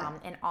married.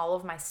 And all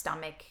of my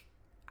stomach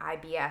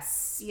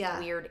IBS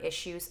weird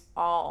issues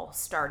all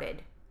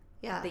started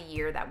the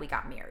year that we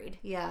got married.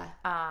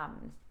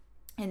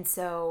 And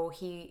so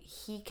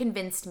he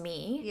convinced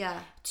me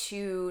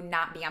to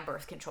not be on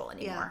birth control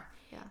anymore.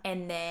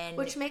 And then,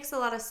 which makes a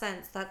lot of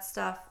sense. That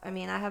stuff. I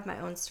mean, I have my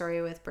own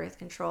story with birth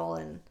control,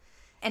 and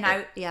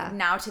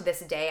now to this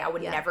day, I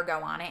would never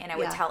go on it, and I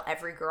would tell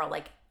every girl,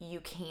 like, you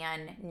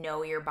can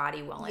know your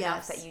body well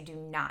enough that you do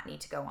not need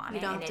to go on it. You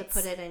don't have to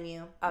put it in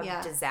you. A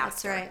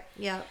disaster. That's right.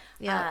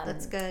 Yeah,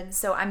 that's good.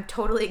 So I'm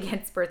totally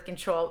against birth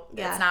control.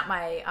 It's not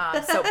my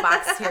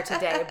soapbox here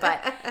today,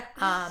 but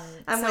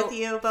I'm with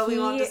you, but we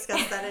won't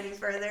discuss that any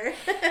further.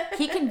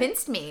 He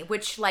convinced me,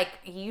 which, like,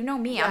 you know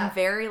me, I'm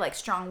very, like,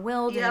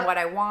 strong-willed in what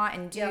I want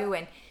and do,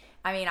 and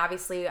I mean,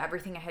 obviously,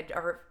 everything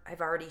I've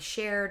already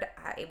shared,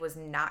 I was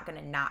not going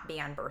to not be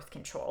on birth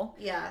control.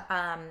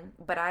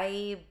 But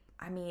I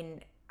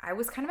mean, I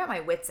was kind of at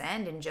my wit's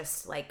end and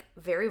just, like,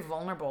 very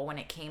vulnerable when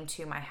it came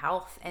to my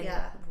health and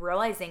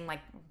realizing, like,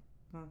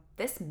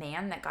 this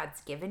man that God's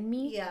given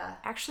me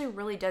actually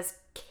really does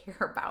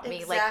care about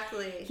me.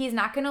 Exactly. Like, he's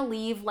not going to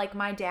leave like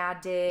my dad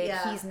did.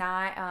 He's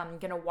not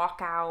going to walk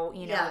out,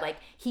 you know, like,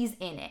 he's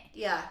in it.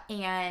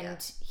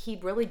 And he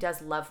really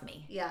does love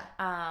me.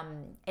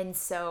 And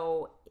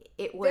so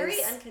it was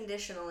very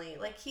unconditionally.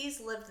 Like, he's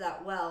lived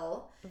that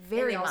well.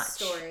 Very in much.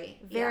 Story.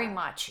 Very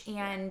much.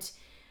 And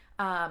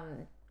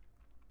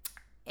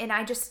and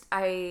I just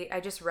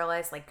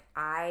realized, like,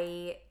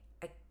 I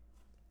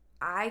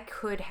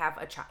could have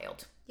a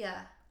child.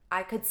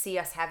 I could see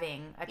us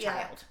having a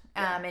child.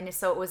 And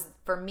so it was,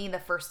 for me, the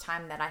first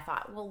time that I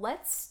thought, well,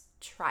 let's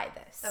try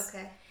this.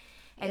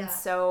 And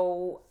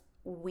so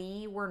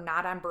we were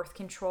not on birth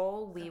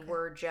control. We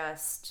were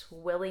just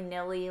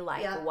willy-nilly,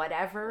 like,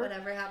 whatever.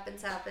 Whatever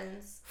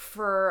happens.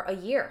 For a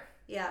year.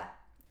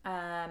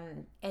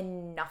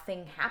 And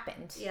nothing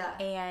happened.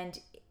 And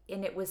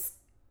it was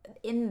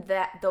in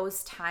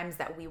those times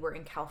that we were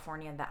in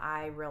California that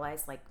I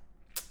realized, like,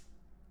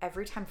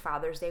 every time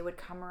Father's Day would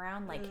come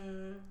around, like,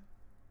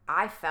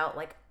 I felt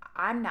like,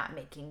 I'm not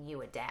making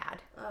you a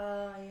dad.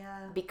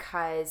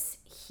 Because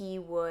he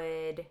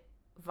would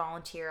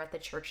volunteer at the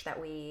church that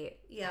we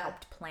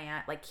helped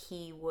plant. Like,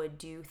 he would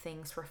do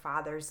things for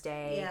Father's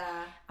Day.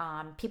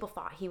 People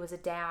thought he was a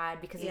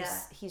dad because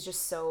he's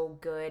just so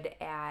good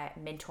at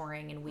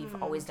mentoring, and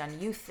we've always done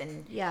youth,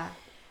 and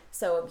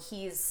so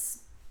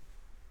he's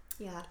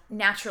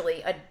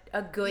naturally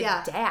a good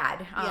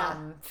dad,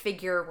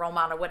 figure, role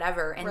model,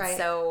 whatever. And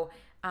so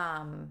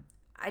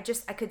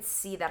I could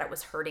see that it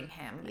was hurting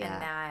him,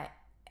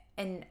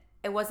 and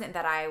it wasn't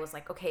that I was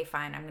like, okay,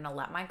 fine, I'm gonna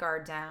let my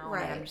guard down,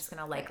 and I'm just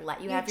gonna, like,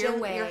 let you have your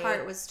way. Your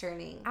heart was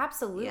turning.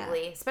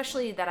 Absolutely.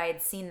 Especially that I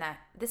had seen that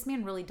this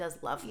man really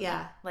does love me.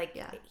 Like,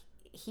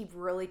 he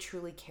really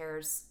truly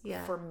cares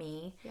for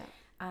me.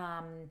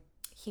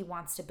 He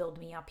wants to build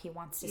me up. He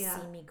wants to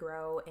see me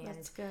grow. And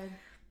that's good.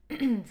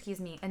 Excuse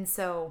me. And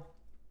so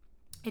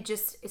it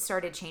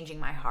started changing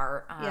my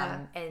heart.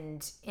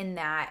 And in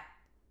that,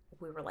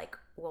 we were like,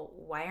 well,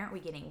 why aren't we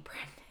getting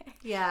pregnant?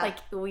 Like,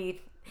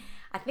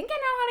 I think I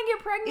know how to get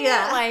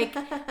pregnant.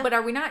 Like, but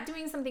are we not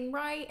doing something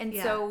right? And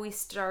so we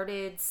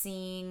started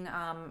seeing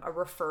a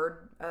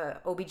referred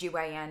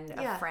OBGYN,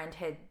 a friend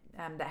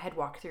that had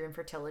walked through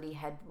infertility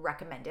had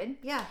recommended.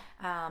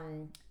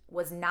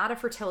 Was not a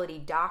fertility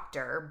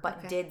doctor,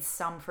 but did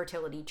some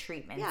fertility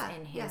treatments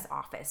in his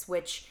office,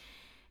 which,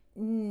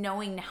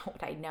 knowing now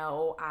what I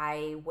know,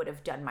 I would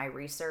have done my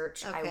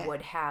research. I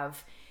would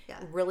have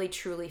really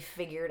truly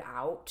figured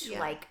out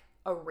like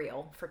a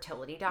real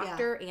fertility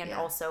doctor and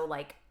also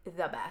like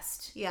the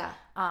best.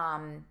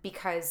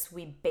 Because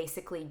we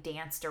basically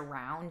danced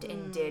around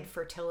and did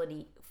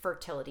fertility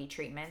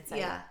treatments.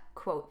 I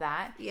quote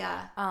that.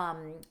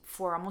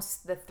 For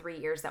almost the 3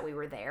 years that we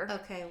were there.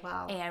 Okay,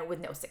 wow. And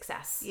with no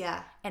success.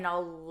 And a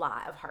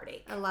lot of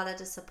heartache. A lot of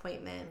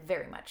disappointment.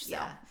 Very much so.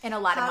 And a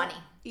lot of money.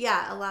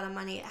 A lot of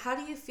money. How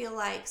do you feel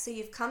like, so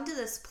you've come to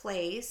this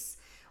place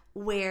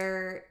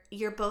where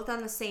you're both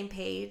on the same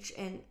page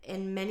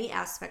in many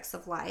aspects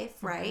of life,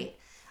 right?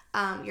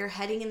 You're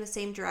heading in the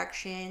same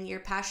direction. Your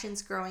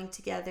passion's growing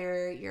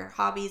together. Your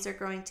hobbies are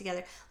growing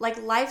together.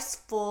 Like life's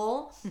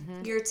full.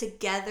 You're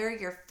together.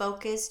 You're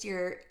focused.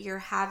 You're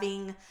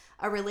having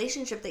a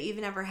relationship that you've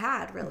never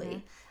had,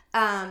 really.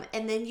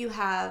 And then you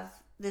have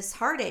this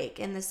heartache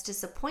and this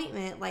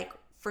disappointment, like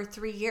for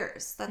 3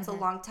 years. That's a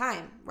long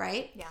time,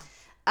 right? Yeah.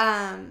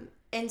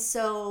 And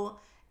so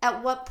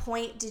at what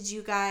point did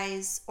you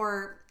guys,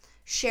 or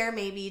share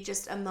maybe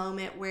just a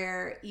moment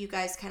where you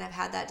guys kind of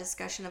had that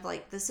discussion of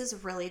like, this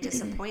is really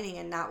disappointing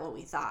and not what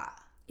we thought?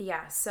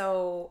 Yeah.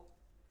 So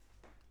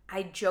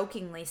I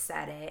jokingly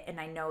said it, and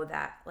I know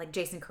that like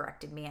Jason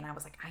corrected me and I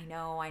was like, I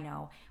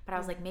know. But I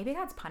was like, maybe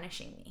God's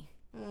punishing me.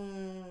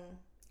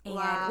 And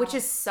Wow. which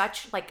is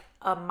such like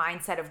a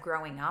mindset of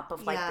growing up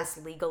of like this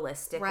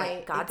legalistic,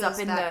 like God's up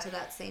in to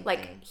that same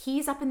like thing.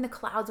 he's up in the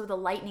clouds with a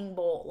lightning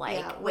bolt,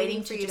 like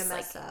waiting for to you just to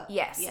mess like up.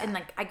 yes. And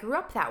like I grew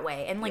up that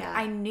way, and like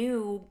I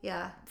knew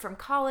from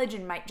college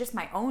and my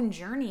own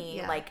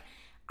journey, like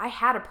I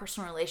had a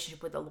personal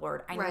relationship with the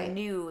Lord. I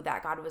knew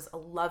that God was a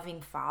loving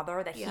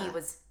father, that he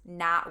was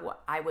not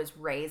what I was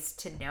raised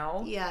to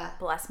know. Yeah.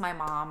 Bless my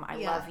mom. I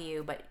love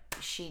you, but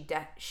she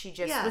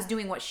just was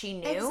doing what she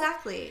knew.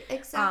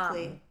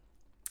 Exactly.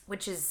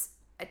 Which is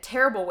a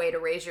terrible way to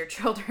raise your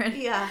children.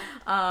 Yeah.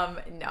 My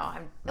mom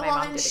did a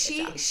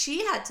good job.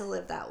 She had to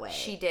live that way.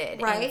 She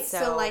did. Right?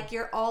 So like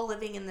you're all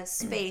living in this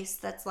space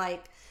that's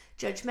like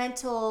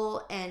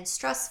judgmental and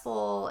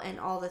stressful and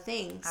all the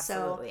things.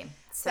 Absolutely.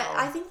 So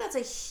I think that's a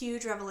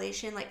huge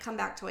revelation. Like, come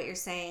back to what you're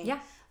saying. Yeah.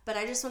 But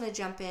I just want to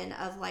jump in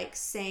of like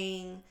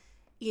saying,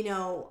 you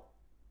know,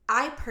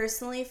 I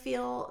personally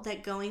feel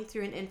that going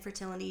through an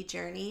infertility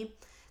journey,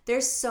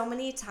 there's so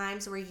many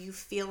times where you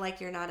feel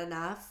like you're not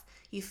enough.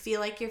 You feel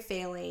like you're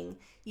failing.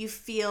 You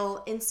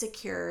feel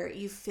insecure.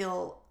 You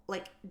feel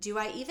like, do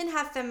I even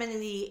have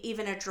femininity,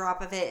 even a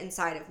drop of it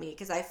inside of me?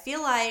 Because I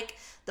feel like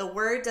the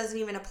word doesn't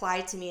even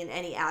apply to me in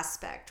any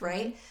aspect,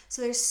 right? Mm-hmm.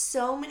 So there's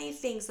so many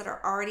things that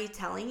are already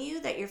telling you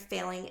that you're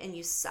failing and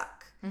you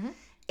suck. Mm-hmm.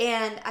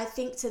 And I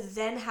think to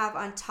then have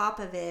on top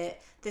of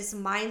it this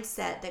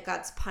mindset that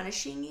God's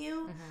punishing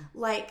you,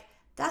 like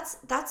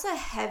that's a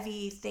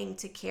heavy thing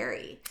to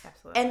carry.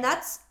 Absolutely. And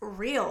that's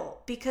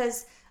real,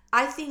 because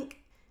I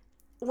think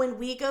when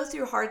we go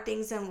through hard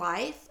things in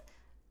life,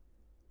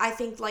 I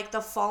think like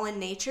the fallen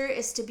nature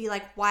is to be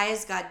like, why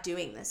is God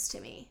doing this to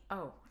me?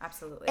 Oh,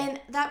 absolutely.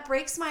 And that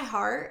breaks my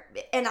heart.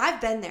 And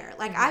I've been there.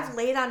 Like I've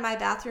laid on my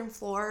bathroom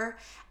floor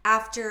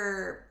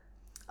after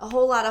a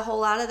whole lot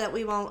of that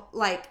we won't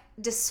like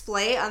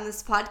display on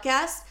this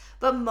podcast,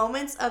 but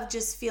moments of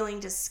just feeling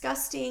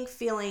disgusting,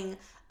 feeling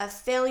a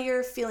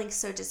failure, feeling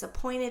so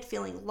disappointed,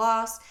 feeling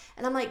lost.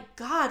 And I'm like,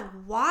 God,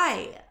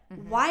 why?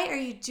 Why are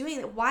you doing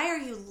it? Why are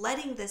you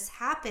letting this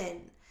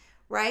happen?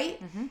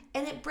 Right?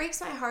 And it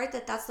breaks my heart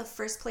that that's the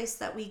first place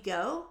that we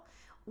go,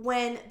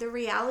 when the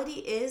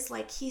reality is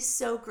like he's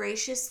so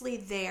graciously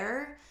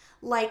there,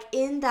 like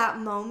in that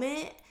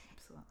moment,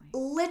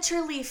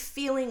 literally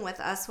feeling with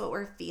us what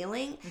we're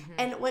feeling.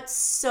 And what's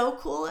so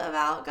cool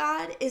about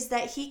God is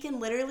that he can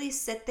literally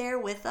sit there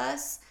with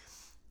us.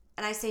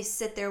 And I say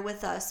sit there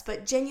with us,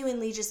 but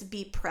genuinely just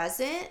be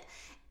present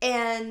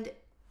and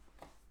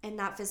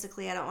not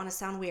physically. I don't want to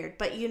sound weird,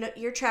 but you know,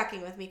 you're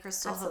tracking with me,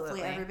 Crystal. Absolutely.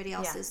 Hopefully everybody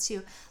else is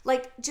too.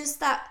 Like just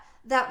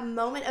that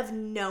moment of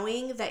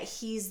knowing that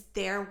he's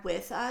there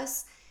with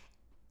us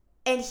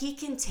and he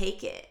can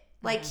take it.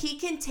 Like he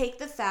can take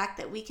the fact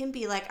that we can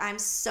be like, I'm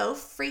so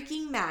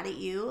freaking mad at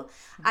you.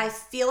 I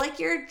feel like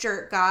you're a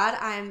jerk, God.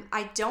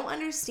 I don't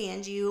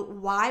understand you.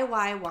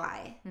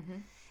 Why?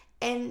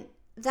 And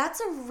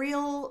that's a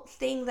real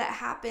thing that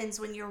happens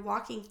when you're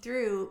walking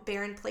through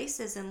barren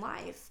places in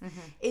life.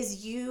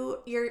 Is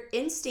your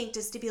instinct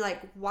is to be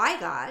like, why,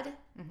 God?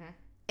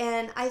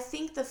 And I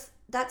think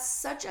that's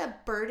such a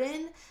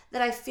burden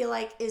that I feel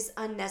like is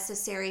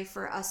unnecessary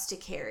for us to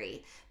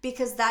carry,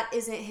 because that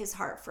isn't his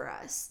heart for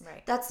us.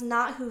 Right. That's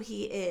not who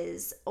he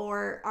is,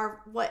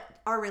 or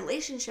what our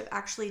relationship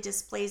actually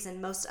displays in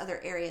most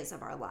other areas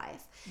of our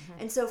life.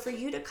 And so for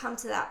you to come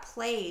to that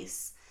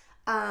place,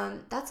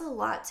 that's a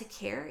lot to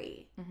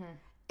carry.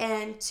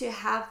 And to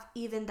have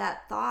even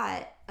that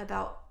thought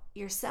about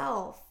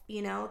yourself,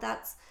 you know,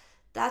 that's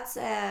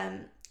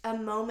a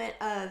moment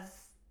of,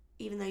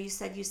 even though you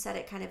said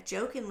it kind of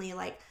jokingly,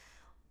 like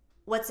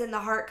what's in the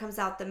heart comes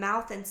out the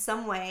mouth in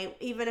some way,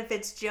 even if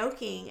it's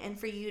joking. And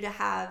for you to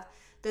have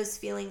those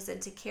feelings and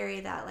to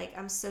carry that, like,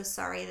 I'm so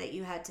sorry that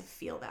you had to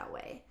feel that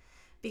way,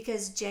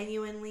 because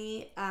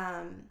genuinely,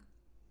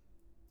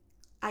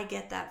 I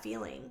get that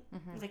feeling.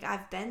 Like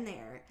I've been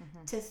there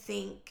to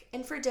think,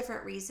 and for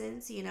different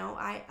reasons, you know,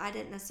 I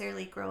didn't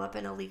necessarily grow up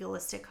in a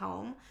legalistic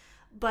home,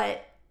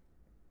 but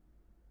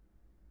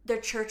the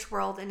church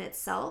world in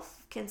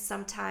itself can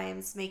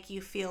sometimes make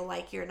you feel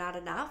like you're not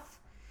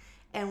enough.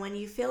 And when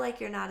you feel like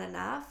you're not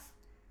enough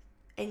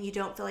and you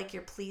don't feel like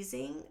you're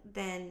pleasing,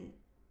 then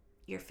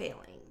you're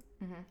failing.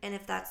 And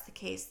if that's the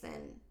case,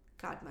 then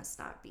God must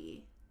not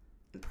be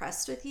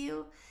impressed with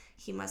you.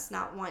 He must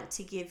not want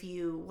to give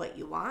you what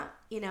you want,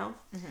 you know?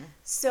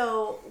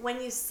 So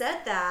when you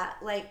said that,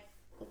 like,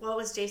 what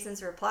was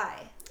Jason's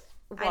reply?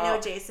 Well, I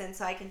know Jason,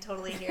 so I can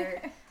totally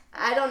hear.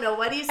 I don't know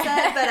what he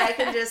said, but I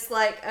can just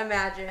like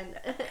imagine.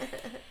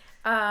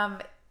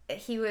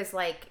 He was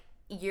like,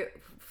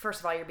 first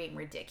of all, you're being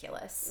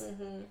ridiculous.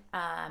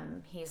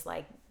 He's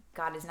like,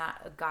 God is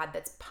not a God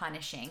that's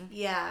punishing.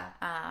 Yeah.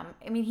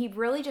 I mean, he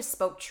really just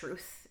spoke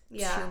truth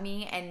to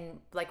me and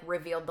like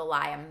revealed the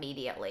lie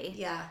immediately.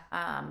 Yeah.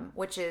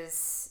 Which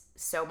is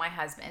so my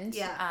husband.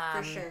 Yeah,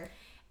 for sure.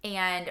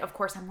 And of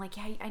course I'm like,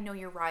 yeah, I know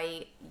you're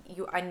right.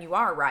 You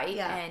are right.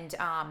 Yeah. And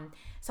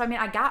so I mean,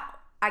 I got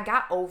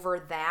over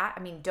that. I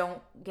mean,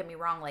 don't get me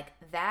wrong, like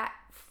that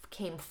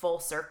came full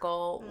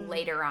circle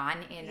later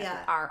on in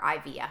our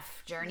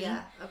IVF journey.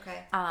 Yeah.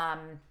 Okay.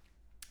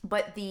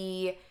 But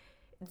the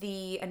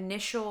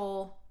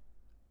initial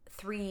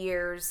 3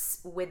 years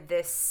with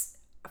this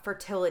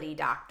fertility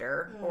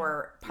doctor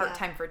or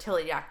part-time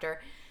fertility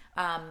doctor,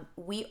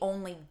 we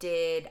only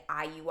did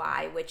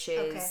IUI, which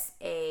is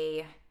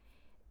a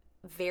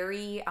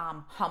very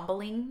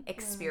humbling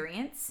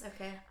experience.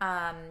 Okay.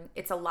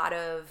 It's a lot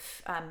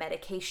of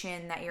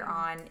medication that you're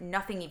on,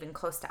 nothing even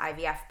close to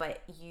IVF,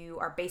 but you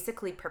are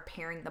basically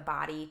preparing the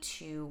body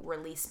to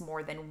release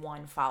more than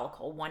one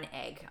follicle, one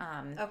egg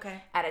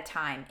at a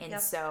time.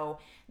 And so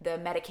the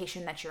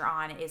medication that you're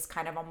on is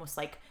kind of almost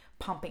like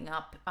pumping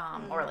up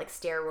or like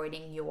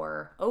steroiding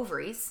your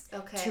ovaries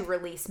to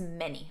release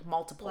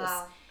multiples.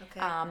 Wow. Okay.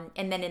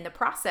 And then in the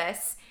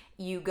process,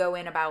 you go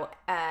in about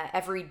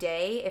every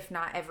day, if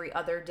not every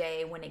other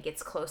day, when it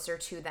gets closer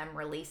to them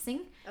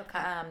releasing. Okay.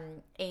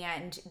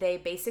 And they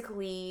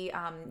basically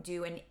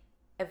do a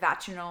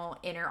vaginal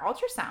inner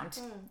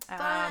ultrasound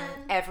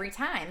every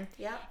time.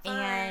 Yeah.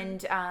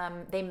 And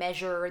they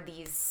measure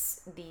these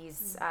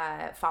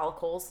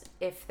follicles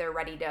if they're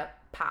ready to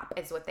pop,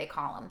 is what they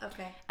call them.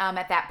 Okay.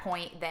 At that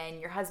point, then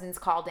your husband's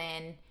called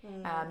in.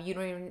 You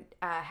don't even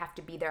have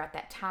to be there at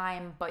that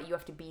time, but you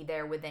have to be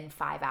there within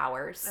 5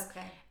 hours.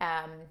 Okay.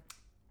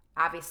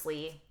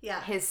 Obviously,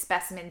 his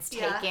specimen's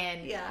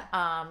taken,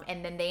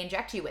 and then they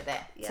inject you with it.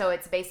 Yeah. So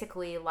it's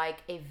basically like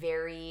a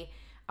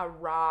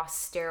raw,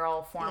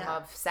 sterile form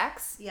of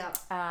sex,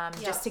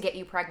 just to get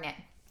you pregnant.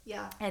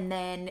 Yeah. And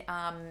then,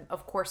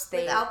 of course,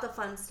 without the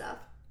fun stuff.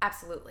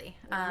 Absolutely.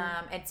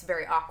 It's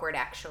very awkward,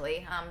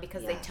 actually,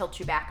 because they tilt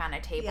you back on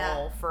a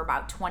table for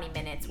about 20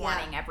 minutes,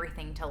 wanting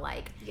everything to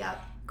like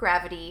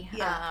gravity.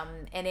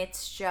 And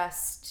it's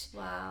just,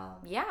 wow.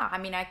 Yeah. I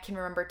mean, I can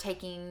remember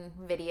taking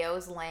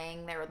videos,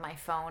 laying there with my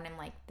phone and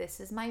like, this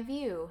is my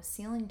view,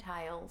 ceiling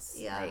tiles,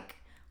 like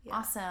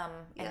awesome.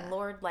 And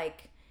Lord,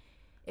 like,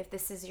 if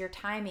this is your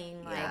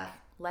timing, like,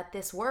 let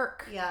this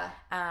work. Yeah.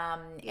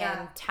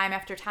 And time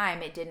after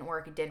time, it didn't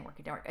work.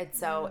 And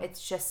so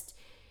it's just,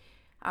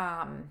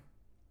 it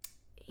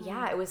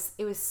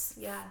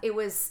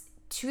was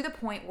to the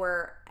point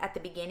where at the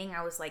beginning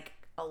I was like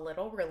a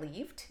little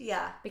relieved.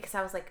 Yeah. Because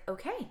I was like,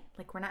 okay,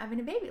 like we're not having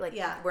a baby. Like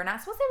we're not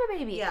supposed to have a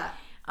baby. Yeah.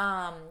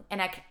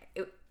 And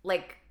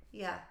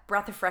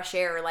breath of fresh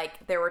air.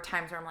 Like there were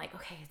times where I'm like,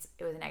 okay,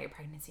 it was a negative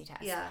pregnancy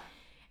test. Yeah.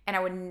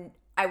 And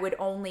I would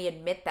only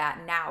admit that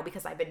now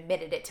because I've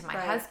admitted it to my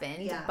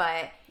husband. Yeah.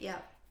 But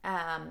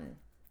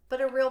but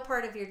a real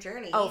part of your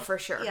journey. Oh, for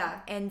sure.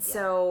 Yeah. And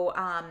so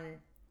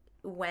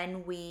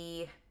when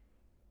we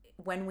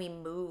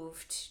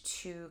moved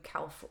to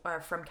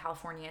from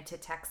California to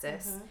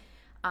Texas,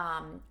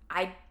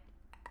 I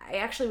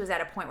actually was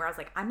at a point where I was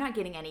like, I'm not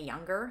getting any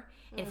younger.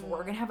 And if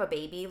we're gonna have a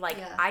baby, like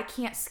I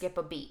can't skip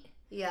a beat.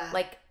 Yeah.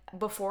 Like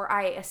before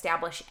I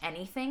establish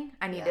anything,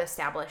 I need to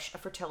establish a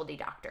fertility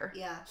doctor.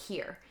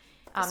 Here.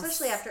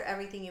 Especially after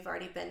everything you've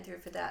already been through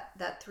for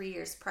that 3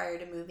 years prior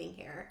to moving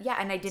here. Yeah,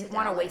 and I didn't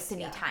want to waste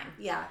any time.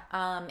 Yeah.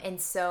 And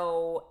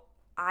so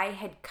I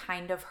had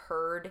kind of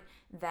heard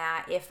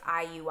that if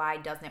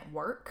IUI doesn't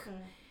work,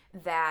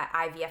 that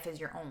IVF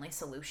is your only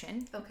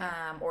solution,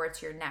 or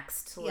it's your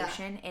next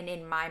solution. And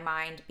in my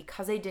mind,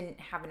 because I didn't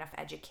have enough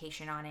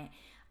education on it,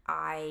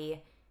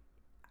 I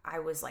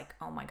was like,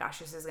 oh my gosh,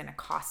 this is going to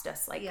cost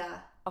us like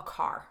a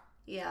car.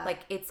 Yeah. Like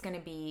it's going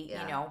to be,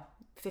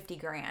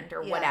 $50,000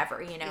 or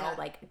whatever,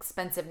 like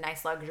expensive,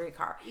 nice luxury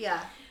car.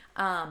 Yeah.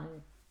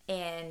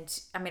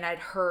 And I mean, I'd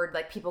heard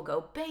like people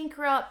go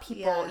bankrupt,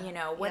 people,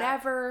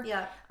 whatever.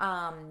 Yeah.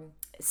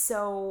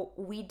 So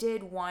we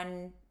did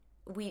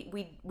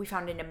we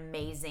found an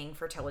amazing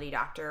fertility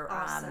doctor,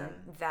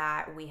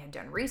 that we had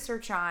done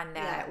research on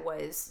that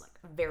was like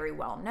very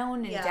well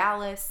known in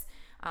Dallas,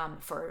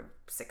 for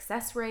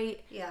success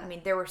rate. Yeah. I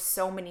mean, there were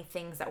so many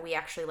things that we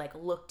actually like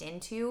looked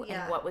into,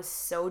 and what was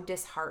so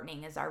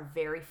disheartening is our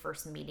very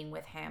first meeting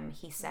with him,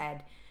 he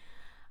said,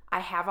 I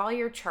have all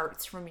your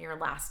charts from your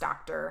last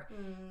doctor.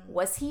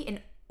 Was he an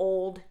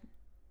old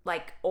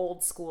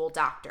school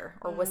doctor,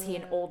 or was he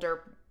an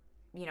older,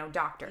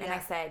 doctor? And I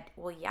said,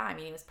 well, yeah, I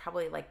mean, he was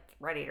probably like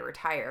ready to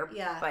retire,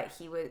 but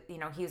he was,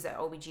 he was an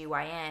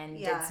OBGYN,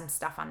 did some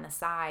stuff on the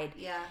side.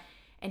 Yeah.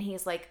 And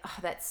he's like, oh,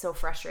 that's so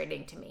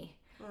frustrating to me,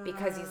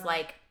 because he's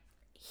like,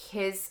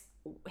 his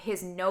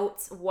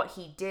notes, what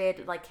he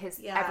did, like his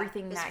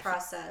everything, his that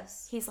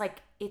process. He's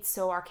like, it's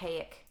so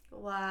archaic.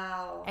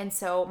 Wow. And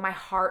so my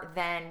heart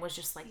then was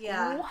just like,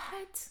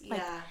 what?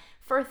 Like,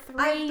 for 3,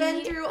 I've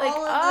been through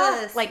all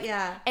of this. Like,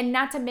 and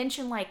not to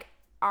mention, like,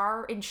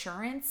 our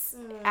insurance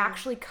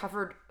actually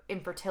covered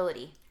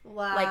infertility.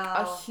 Wow. Like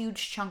a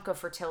huge chunk of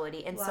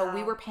fertility. And so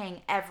we were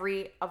paying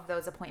every of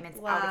those appointments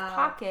out of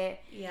pocket.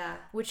 Yeah.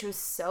 Which was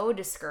so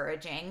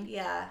discouraging.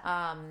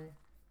 Yeah.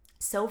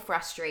 So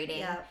frustrating.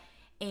 Yeah.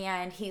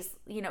 And he's,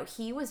 you know,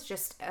 he was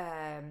just he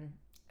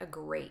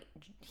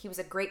was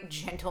a great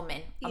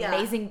gentleman,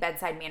 amazing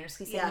bedside manners.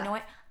 He said, you know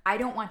what? I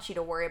don't want you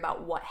to worry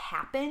about what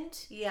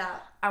happened. Yeah.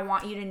 I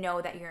want you to know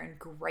that you're in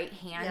great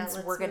hands.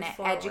 We're going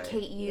to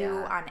educate you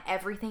on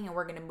everything, and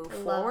we're going to move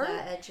forward. Love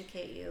that,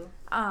 educate you.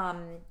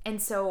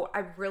 And so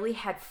I really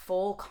had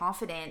full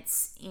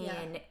confidence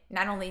in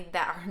not only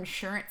that our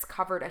insurance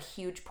covered a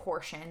huge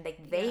portion,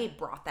 like they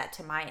brought that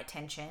to my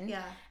attention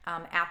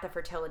at the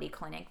fertility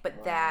clinic,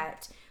 but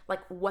that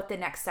like what the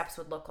next steps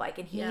would look like.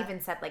 And he even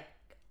said like,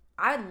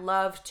 I'd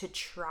love to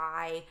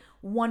try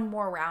one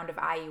more round of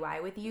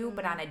IUI with you,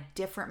 but on a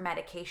different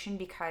medication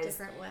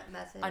because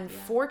method,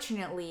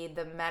 unfortunately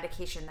the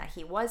medication that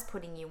he was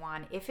putting you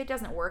on, if it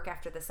doesn't work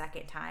after the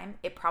second time,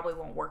 it probably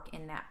won't work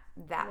in that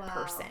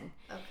person.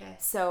 Okay.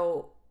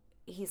 So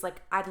he's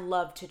like, I'd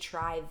love to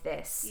try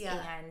this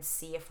and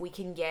see if we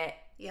can get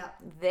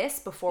this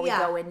before we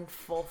go in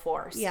full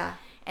force. Yeah.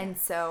 And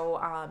so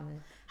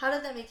how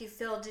did that make you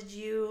feel? Did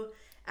you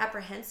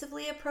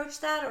apprehensively approach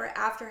that, or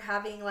after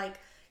having like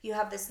you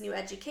have this new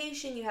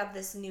education, you have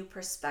this new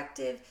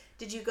perspective,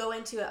 did you go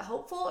into it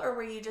hopeful, or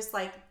were you just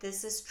like,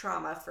 this is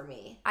trauma for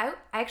me? I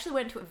actually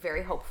went into it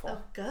very hopeful.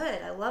 Oh,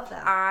 good. I love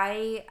that.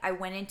 I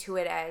went into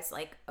it as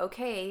like,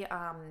 okay,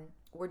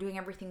 we're doing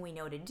everything we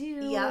know to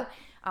do. Yeah.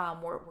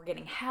 We're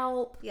getting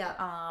help.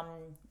 Yeah.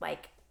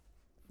 Like,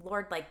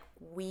 Lord, like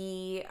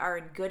we are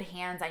in good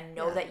hands. I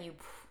know that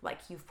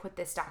you've put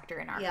this doctor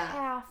in our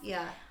path.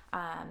 Yeah.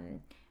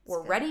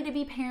 We're ready to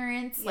be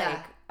parents.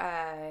 Like,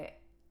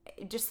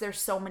 just there's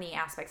so many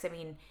aspects. I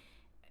mean,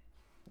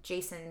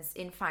 Jason's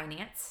in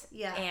finance.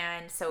 Yeah.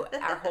 And so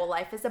our whole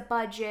life is a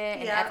budget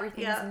and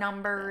everything's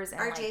numbers. And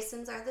our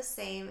Jasons are the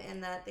same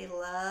in that they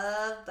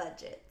love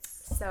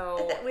budgets.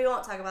 So we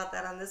won't talk about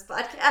that on this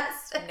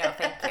podcast. No,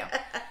 thank you.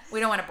 We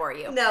don't want to bore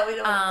you. No, we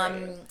don't want to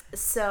bore you.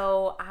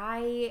 So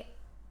I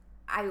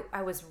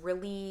was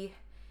really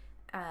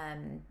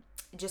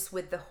just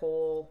with the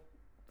whole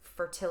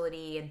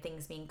fertility and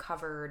things being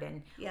covered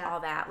and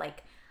all that,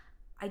 like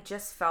I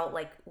just felt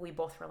like we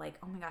both were like,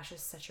 oh my gosh,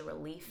 it's such a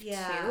relief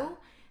too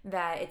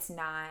that it's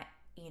not,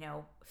 you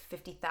know,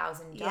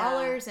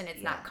 $50,000 and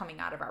it's not coming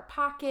out of our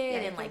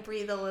pocket and like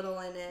breathe a little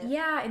in it.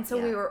 Yeah. And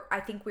so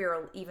I think we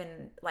were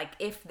even like,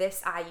 if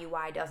this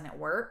IUI doesn't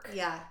work,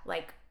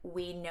 like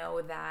we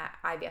know that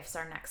IVF is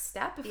our next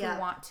step if we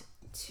want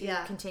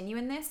to continue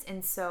in this.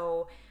 And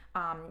so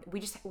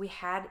we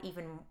had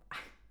even,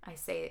 I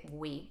say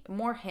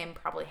more him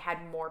probably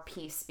had more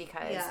peace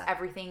because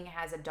everything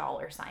has a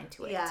dollar sign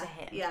to it to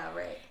him. Yeah,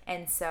 right.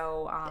 And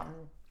so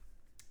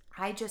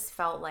I just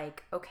felt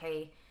like,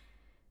 okay,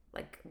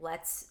 like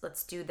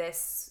let's do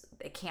this.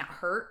 It can't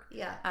hurt.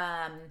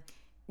 Yeah.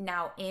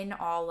 Now in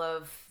all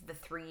of the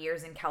 3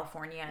 years in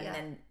California and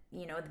then,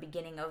 you know, the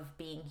beginning of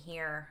being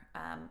here,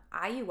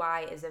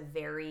 IUI is a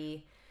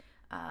very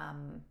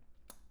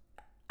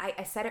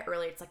I said it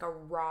earlier, it's like a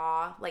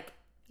raw, like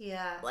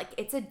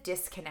it's a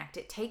disconnect.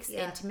 It takes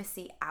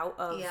intimacy out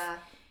of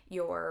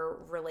your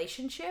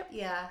relationship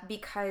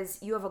because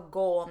you have a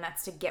goal, and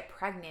that's to get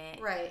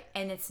pregnant, right?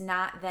 And it's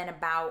not then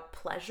about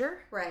pleasure,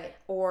 right?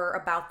 Or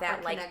about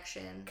that or like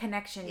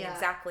connection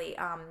exactly.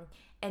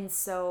 And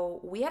so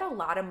we had a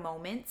lot of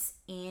moments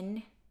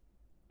in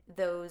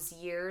those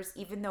years,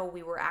 even though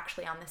we were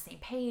actually on the same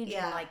page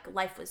and like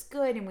life was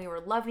good and we were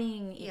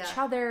loving each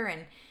other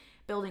and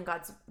building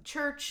God's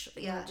church,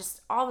 you know, just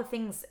all the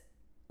things.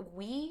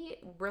 We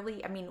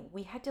really, I mean,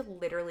 we had to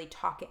literally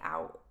talk it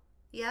out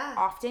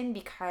often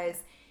because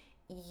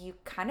you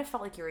kind of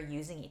felt like you were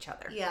using each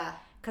other. Yeah.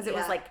 Because it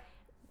was like,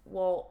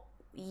 well,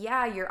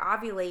 yeah, you're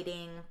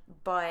ovulating,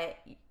 but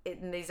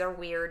and these are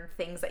weird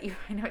things that you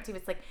find out too.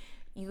 It's like,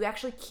 you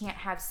actually can't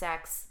have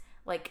sex.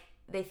 Like,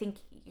 they think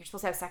you're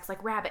supposed to have sex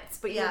like rabbits,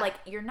 but you're like,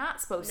 you're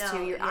not supposed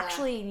to. You're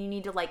actually, you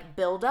need to like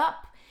build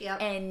up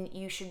and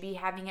you should be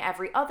having it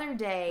every other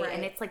day. Right.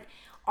 And it's like,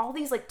 all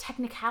these like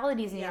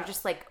technicalities and you're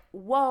just like,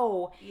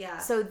 whoa. Yeah.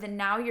 So then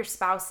now your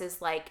spouse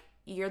is like,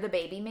 you're the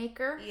baby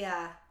maker.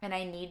 Yeah. And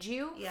I need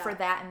you for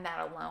that and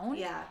that alone.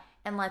 Yeah.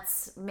 And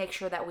let's make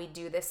sure that we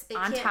do this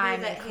on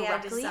time and correctly. Hey,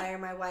 I desire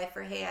my wife,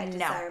 or hey, I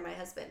desire my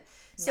husband.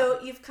 So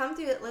you've come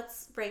through it.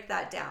 Let's break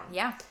that down.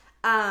 Yeah.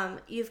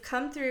 You've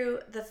come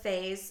through the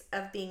phase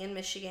of being in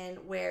Michigan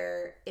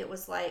where it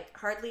was like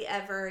hardly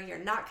ever, you're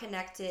not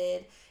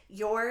connected.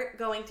 You're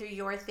going through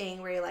your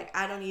thing where you're like,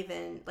 I don't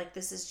even, like,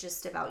 this is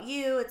just about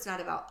you. It's not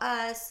about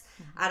us.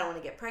 Mm-hmm. I don't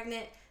want to get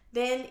pregnant.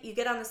 Then you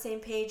get on the same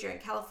page. You're in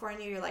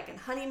California. You're like in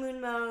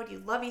honeymoon mode. You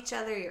love each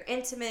other. You're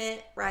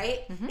intimate,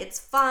 right? Mm-hmm. It's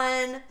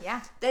fun.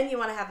 Yeah. Then you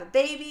want to have a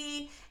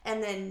baby.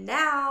 And then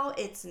now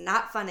it's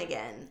not fun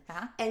again.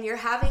 Uh-huh. And you're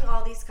having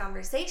all these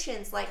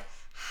conversations like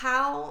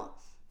how...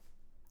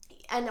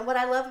 And what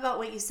I love about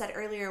what you said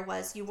earlier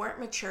was you weren't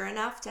mature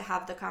enough to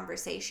have the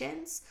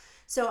conversations.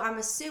 So I'm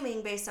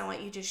assuming based on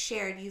what you just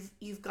shared,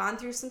 you've gone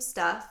through some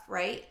stuff,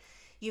 right?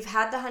 You've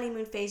had the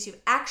honeymoon phase.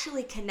 You've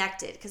actually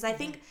connected. Because I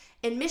think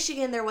in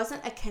Michigan, there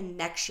wasn't a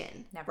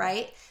connection,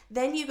 right?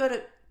 Then you go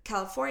to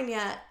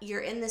California,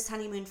 you're in this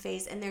honeymoon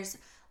phase, and there's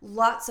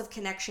lots of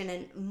connection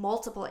in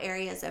multiple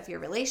areas of your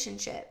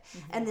relationship.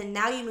 Mm-hmm. And then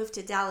now you move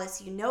to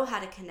Dallas, you know how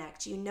to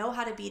connect. You know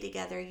how to be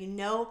together. You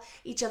know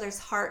each other's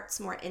hearts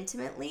more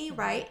intimately,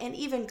 right? And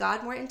even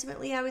God more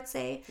intimately, I would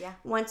say. Yeah.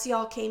 Once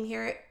y'all came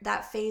here,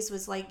 that phase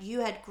was like you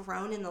had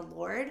grown in the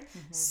Lord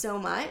so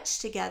much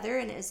together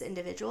and as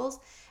individuals.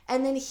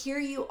 And then here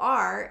you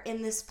are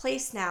in this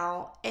place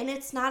now, and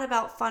it's not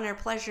about fun or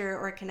pleasure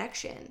or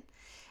connection.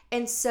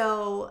 And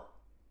so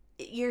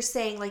you're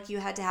saying like you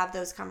had to have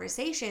those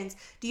conversations.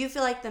 Do you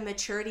feel like the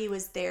maturity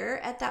was there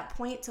at that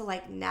point to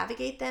like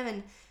navigate them?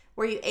 And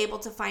were you able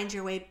to find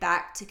your way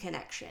back to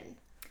connection?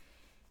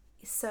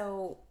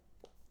 So,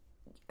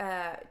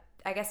 I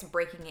guess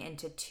breaking it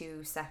into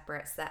two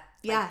separate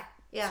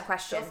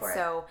questions.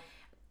 So,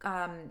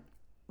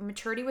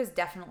 maturity was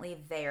definitely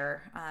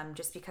there,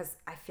 just because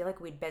I feel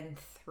like we'd been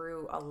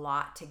through a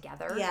lot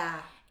together. Yeah.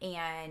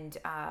 And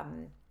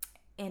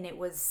it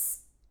was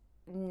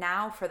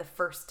now for the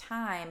first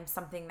time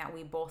something that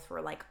we both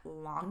were like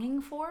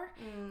longing for.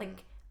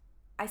 Like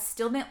I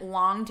still didn't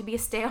long to be a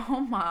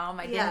stay-at-home mom.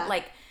 I didn't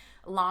like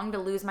long to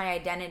lose my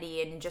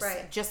identity and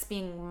just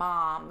being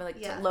mom, like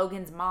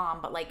Logan's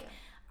mom, but like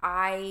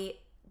I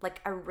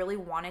really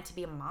wanted to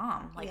be a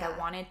mom. Like I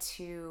wanted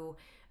to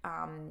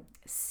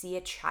see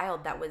a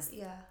child that was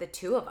the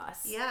two of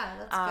us. Yeah,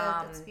 that's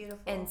good. That's beautiful.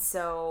 And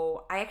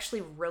so I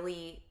actually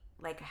really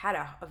like had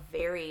a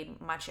very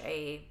much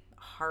a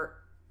heart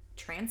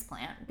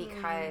transplant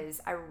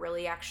because I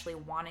really actually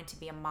wanted to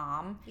be a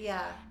mom.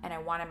 Yeah. And I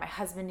wanted my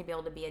husband to be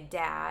able to be a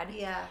dad.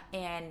 Yeah.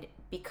 And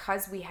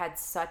because we had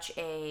such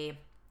a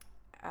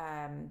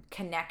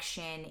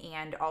connection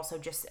and also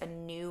just a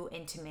new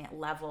intimate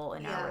level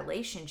in our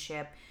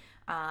relationship,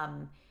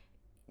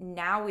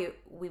 now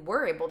we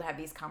were able to have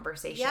these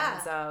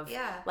conversations of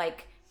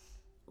like,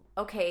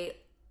 okay,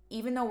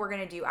 even though we're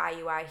going to do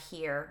IUI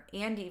here,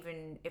 and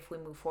even if we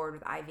move forward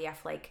with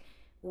IVF, like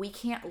we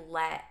can't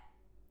let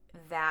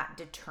that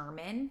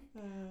determine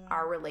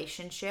our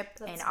relationship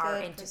and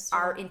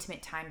our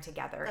intimate time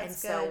together. That's and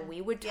so good. We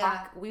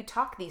would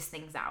talk these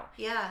things out.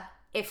 Yeah.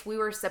 If we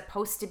were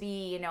supposed to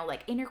be,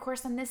 like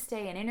intercourse on this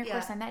day and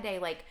intercourse on that day,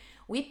 like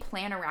we'd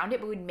plan around it,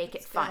 but we'd make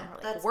it fun.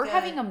 Like, we're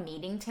having a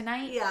meeting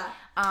tonight. Yeah.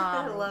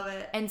 I love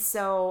it. And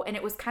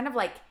it was kind of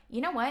like, you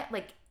know what?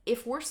 Like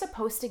if we're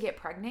supposed to get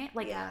pregnant,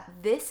 like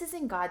this is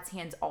in God's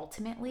hands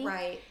ultimately.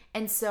 Right.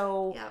 And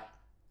so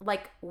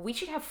like we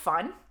should have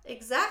fun.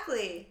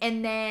 Exactly.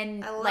 And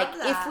then like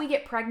if we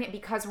get pregnant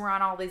because we're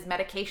on all these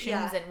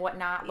medications and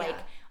whatnot, like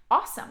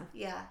awesome.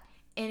 Yeah.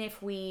 And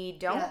if we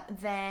don't,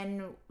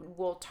 then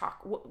we'll talk.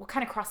 We'll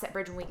kind of cross that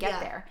bridge when we get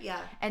there. Yeah.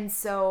 And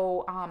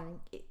so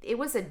it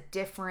was a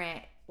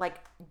different, like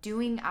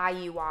doing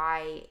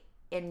IUI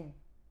in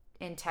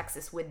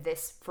Texas with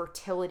this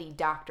fertility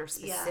doctor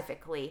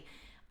specifically.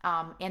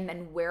 And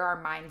then where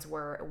our minds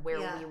were,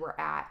 where we were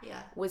at,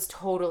 was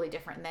totally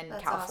different than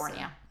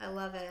California. Awesome. I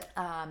love it.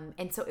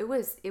 And so it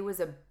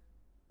was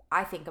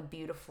I think a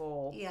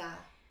beautiful,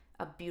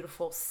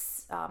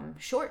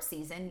 short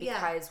season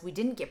because we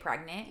didn't get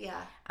pregnant.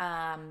 Yeah.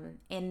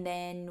 And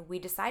then we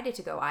decided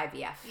to go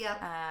IVF.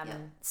 Yeah.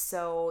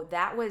 So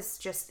that was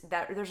just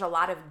that. There's a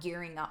lot of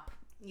gearing up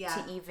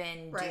to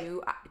even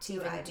do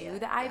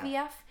the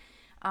IVF.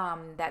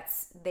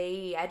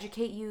 They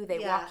educate you, they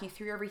walk you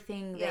through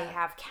everything, they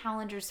have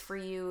calendars for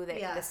you,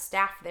 the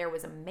staff there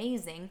was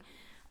amazing.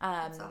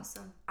 That's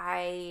awesome.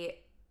 I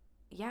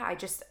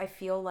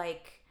feel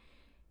like,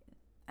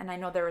 and I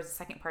know there was a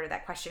second part of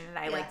that question and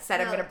I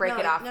said I'm going to break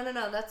it off. No,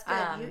 that's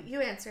good.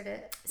 You answered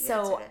it.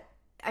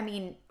 I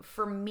mean,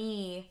 for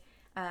me,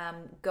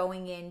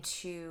 going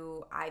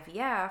into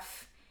IVF,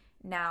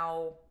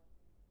 now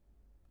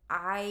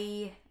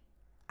I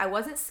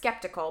wasn't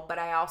skeptical, but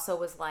I also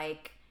was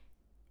like,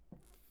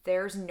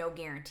 there's no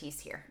guarantees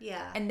here.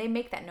 Yeah. And they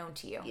make that known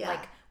to you. Yeah.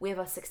 Like, we have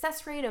a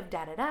success rate of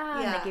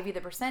and they give you the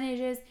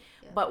percentages,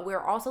 but we're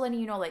also letting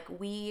you know, like,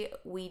 we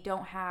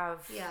don't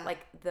have,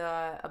 like,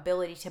 the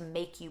ability to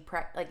make you,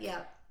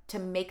 to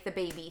make the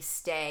baby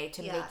stay,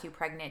 to make you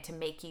pregnant, to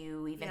make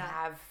you even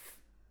have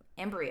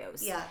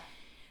embryos. Yeah.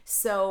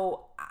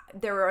 So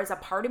there was a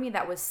part of me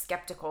that was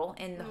skeptical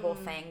in the whole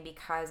thing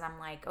because I'm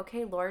like,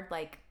 okay, Lord,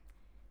 like,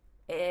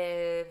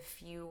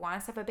 if you want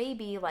us to have a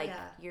baby, like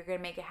you're going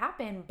to make it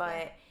happen.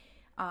 But,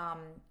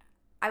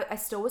 I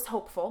still was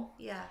hopeful,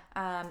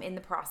 in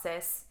the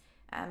process.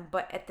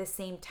 But at the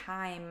same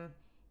time,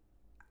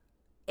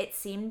 it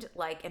seemed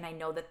like, and I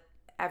know that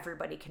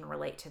everybody can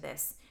relate to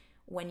this,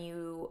 when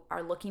you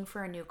are looking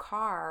for a new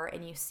car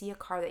and you see a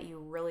car that you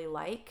really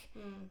like,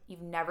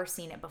 you've never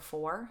seen it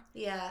before.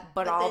 Yeah.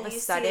 But all of a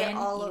sudden,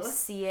 you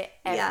see it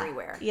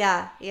everywhere.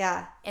 Yeah.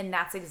 Yeah. And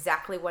that's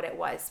exactly what it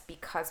was,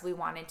 because we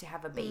wanted to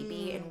have a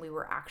baby and we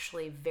were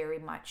actually very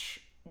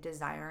much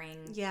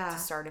desiring to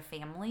start a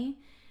family.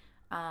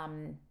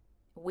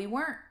 We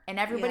weren't, and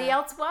everybody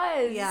else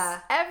was. Yeah.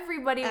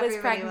 Everybody was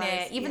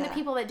pregnant. Even the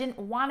people that didn't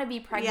want to be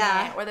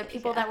pregnant, or the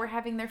people that were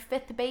having their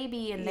 5th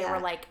baby, and they were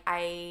like,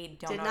 I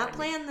did not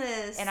plan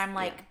this. And I'm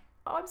like,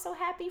 oh, I'm so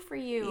happy for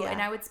you.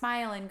 And I would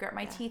smile and grit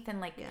my teeth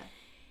and like,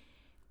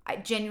 I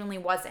genuinely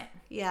wasn't.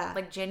 Yeah.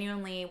 Like,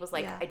 genuinely was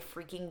like, I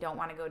freaking don't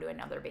want to go to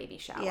another baby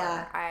shower.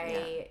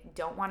 I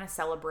don't want to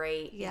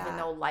celebrate, even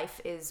though life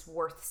is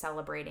worth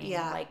celebrating.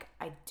 Yeah. Like,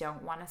 I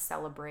don't want to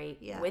celebrate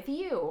with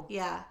you.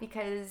 Yeah.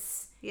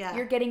 Because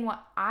you're getting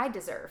what I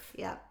deserve.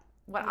 Yeah.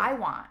 What I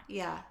want.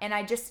 Yeah. And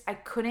I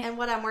couldn't. And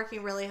what I'm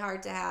working really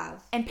hard to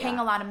have. And paying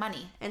a lot of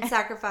money. And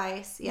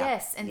sacrifice.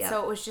 Yes. And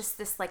so it was just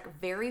this like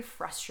very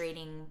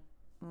frustrating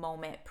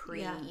moment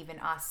even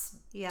us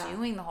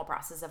doing the whole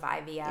process of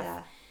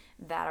IVF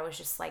that I was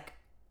just like,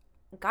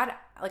 God,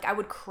 like I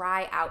would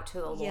cry out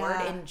to the Lord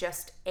in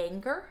just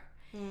anger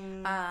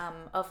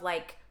of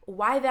like,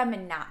 why them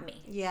and not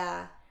me?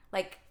 Yeah.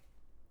 Like,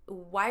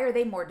 why are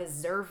they more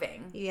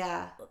deserving?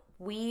 Yeah.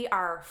 We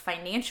are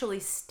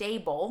financially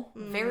stable,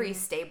 very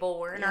stable.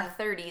 We're in our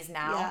 30s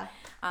now.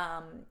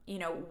 You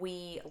know,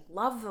 we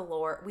love the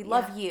Lord. We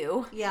love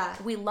you. Yeah.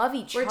 We love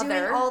each other. We're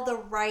doing all the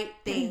right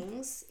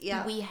things.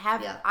 Yeah. We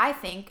have, I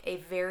think, a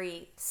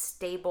very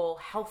stable,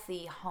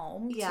 healthy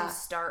home to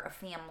start a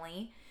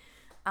family.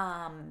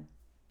 And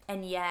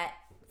yet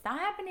it's not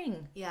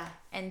happening. Yeah.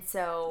 And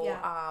so,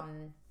 I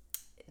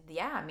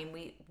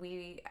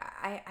mean,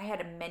 I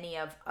had many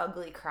of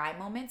ugly cry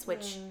moments,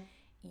 which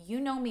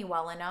you know me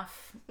well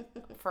enough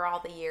for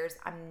all the years.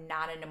 I'm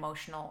not an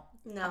emotional,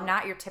 I'm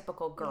not your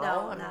typical girl.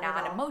 No, I'm not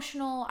not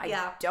emotional.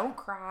 I don't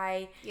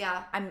cry.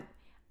 Yeah.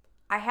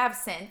 I have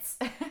since.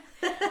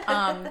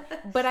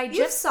 But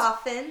You've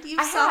softened. You've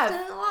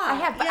softened a lot. I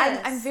have, but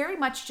I'm very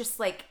much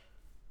just like,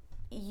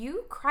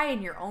 you cry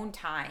in your own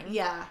time.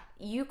 Yeah.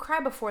 You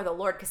cry before the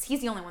Lord because He's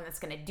the only one that's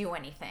going to do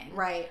anything.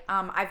 Right.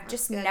 I've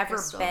just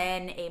never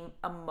been a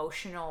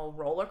emotional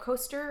roller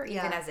coaster,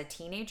 even as a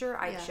teenager.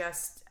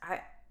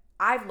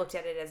 I've looked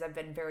at it as I've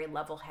been very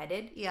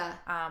level-headed. Yeah.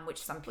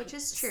 Which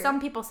is true.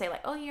 Some people say like,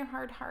 "Oh, you're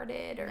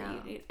hard-hearted," or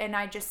and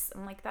I'm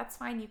like, that's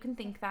fine. You can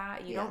think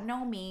that. You don't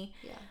know me.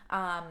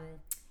 Yeah.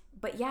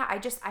 But yeah,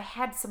 I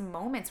had some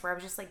moments where I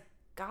was just like,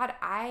 God,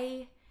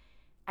 I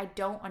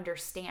don't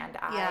understand.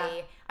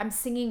 I'm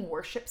singing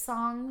worship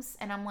songs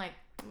and I'm like,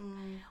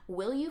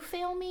 will you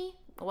fail me?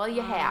 Well,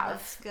 you have.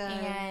 That's good.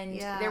 And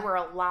there were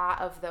a lot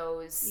of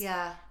those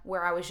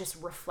where I was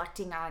just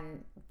reflecting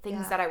on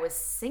things that I was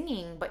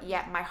singing, but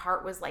yet my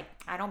heart was like,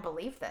 I don't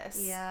believe this.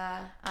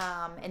 Yeah.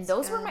 And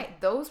those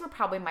were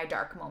probably my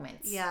dark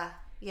moments. Yeah.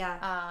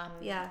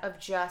 Yeah. Of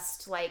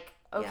just like,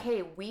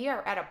 okay, we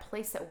are at a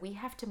place that we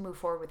have to move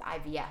forward with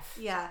IVF.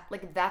 Yeah.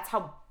 Like that's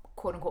how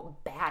quote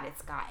unquote bad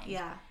it's gotten.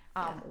 Yeah.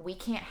 We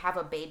can't have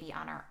a baby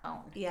on our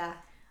own. Yeah.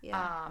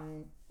 Yeah.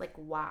 Like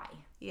why?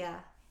 Yeah.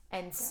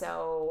 And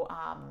so,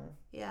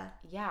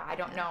 I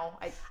don't know.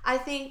 I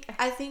think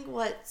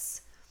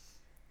what's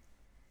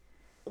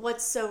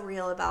so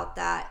real about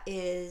that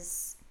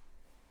is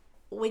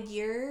when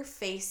you're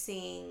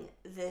facing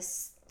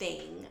this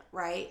thing,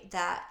 right,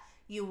 that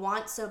you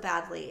want so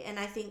badly, and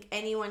I think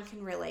anyone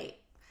can relate.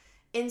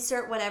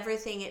 Insert whatever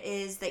thing it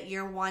is that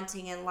you're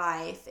wanting in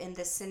life in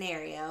this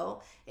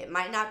scenario. It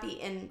might not be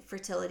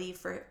infertility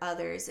for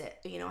others,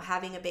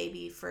 having a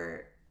baby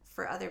for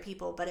other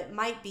people, but it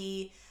might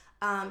be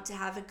to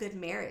have a good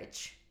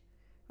marriage,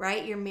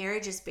 right? Your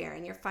marriage is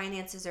barren. Your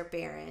finances are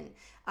barren.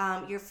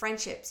 Your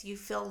friendships, you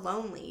feel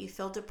lonely. You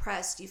feel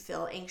depressed. You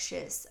feel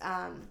anxious,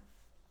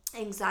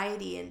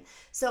 anxiety. And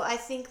so I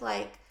think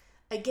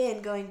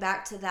again, going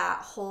back to that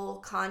whole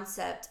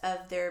concept of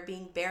there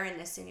being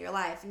barrenness in your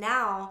life.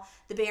 Now,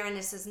 the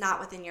barrenness is not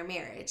within your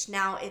marriage.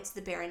 Now it's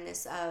the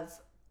barrenness of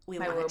we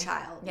want a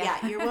child.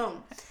 Yeah, your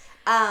womb.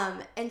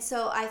 And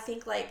so I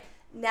think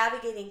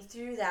navigating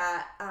through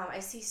that, I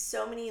see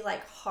so many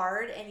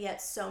hard and yet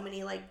so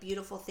many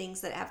beautiful things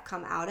that have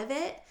come out of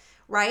it,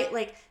 right?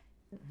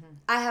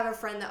 I have a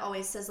friend that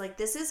always says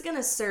this is going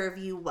to serve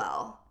you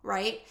well,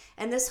 right?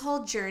 And this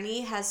whole journey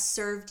has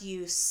served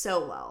you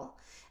so well.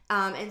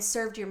 And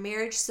served your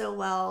marriage so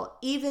well,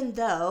 even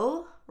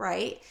though,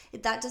 right,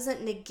 that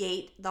doesn't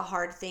negate the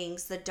hard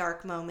things, the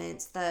dark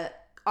moments, the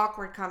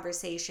awkward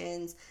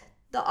conversations,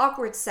 the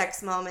awkward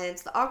sex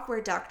moments, the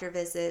awkward doctor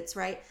visits,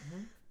 right?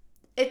 Mm-hmm.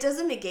 It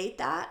doesn't negate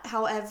that.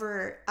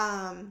 However,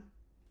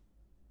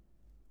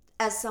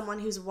 as someone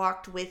who's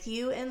walked with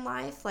you in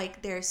life,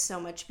 there's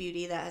so much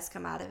beauty that has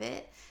come out of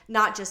it.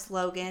 Not just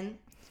Logan,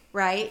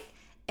 right?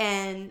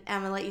 And I'm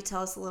going to let you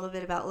tell us a little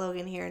bit about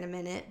Logan here in a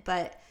minute,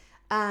 but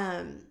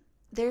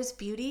there's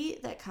beauty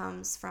that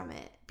comes from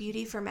it.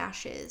 Beauty from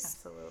ashes.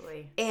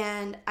 Absolutely.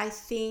 And I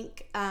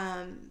think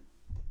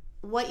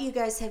what you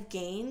guys have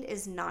gained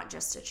is not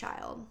just a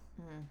child.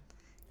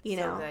 You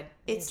So know, good.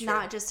 it's True.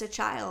 not just a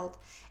child.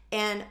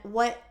 And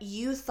what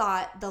you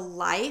thought the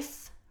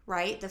life,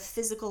 right, the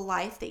physical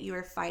life that you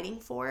were fighting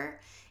for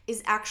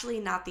is actually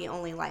not the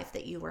only life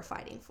that you were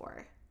fighting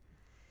for.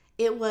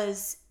 It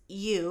was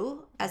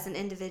you as an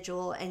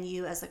individual and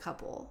you as a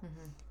couple.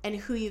 And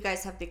who you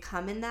guys have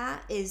become in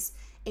that is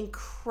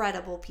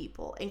incredible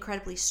people,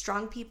 incredibly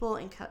strong people,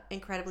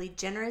 incredibly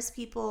generous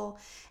people,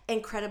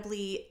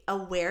 incredibly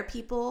aware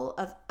people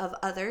of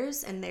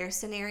others and their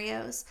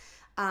scenarios.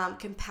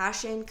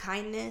 Compassion,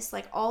 kindness,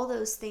 like all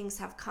those things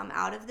have come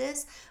out of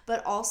this.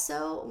 But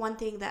also, one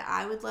thing that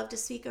I would love to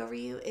speak over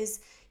you is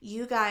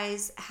you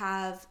guys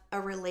have a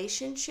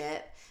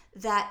relationship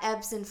that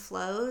ebbs and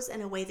flows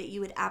in a way that you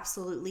would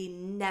absolutely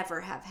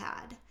never have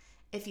had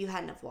if you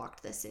hadn't have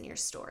walked this in your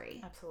story.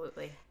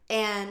 Absolutely.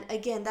 And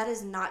again, that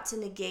is not to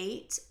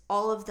negate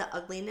all of the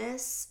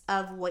ugliness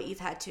of what you've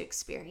had to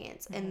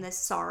experience and the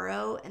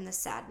sorrow and the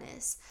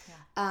sadness.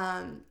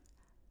 Yeah.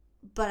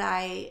 But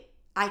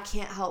I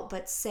can't help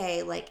but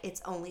say, like,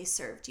 it's only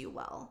served you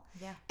well.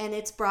 Yeah. And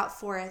it's brought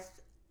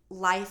forth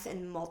life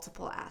in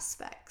multiple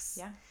aspects.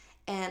 Yeah.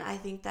 And I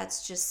think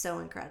that's just so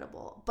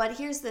incredible. But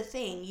here's the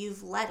thing,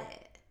 you've let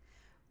it,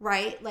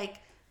 right?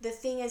 Like, the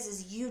thing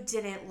is you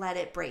didn't let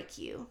it break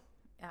you.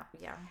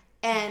 Yeah.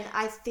 And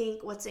I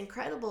think what's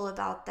incredible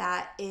about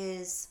that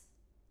is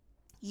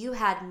you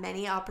had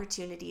many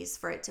opportunities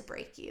for it to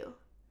break you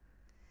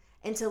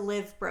and to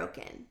live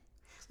broken.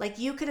 Like,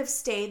 you could have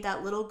stayed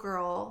that little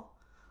girl,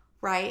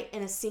 right,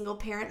 in a single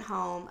parent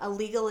home, a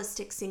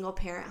legalistic single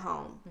parent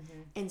home,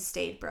 and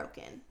stayed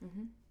broken.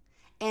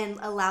 And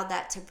allowed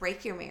that to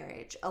break your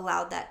marriage,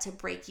 allowed that to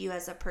break you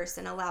as a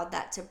person, allowed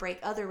that to break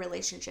other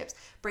relationships,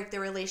 break the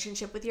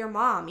relationship with your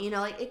mom. You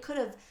know, like, it could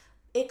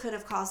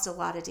have caused a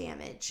lot of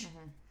damage.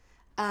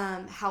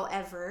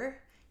 However,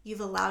 you've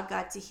allowed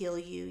God to heal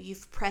you.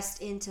 You've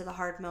pressed into the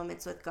hard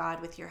moments with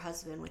God, with your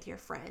husband, with your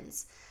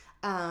friends.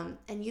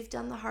 And you've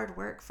done the hard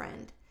work,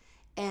 friend.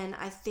 And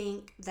I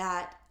think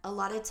that a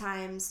lot of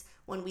times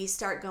when we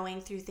start going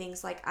through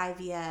things like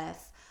IVF,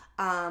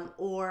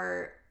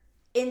 or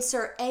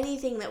insert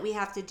anything that we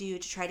have to do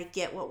to try to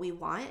get what we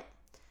want,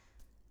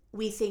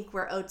 we think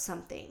we're owed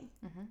something,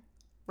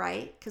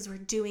 right? Because we're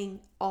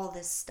doing all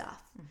this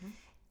stuff.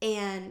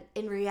 And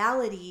in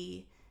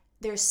reality,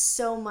 there's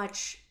so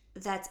much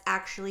that's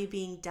actually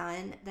being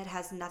done that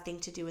has nothing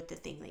to do with the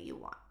thing that you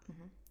want.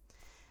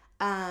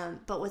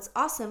 But what's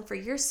awesome for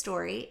your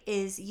story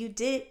is you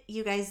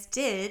guys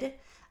did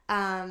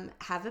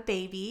have a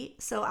baby.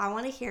 So I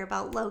want to hear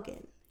about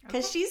Logan.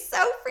 Because she's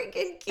so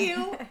freaking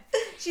cute.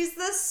 She's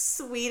the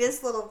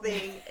sweetest little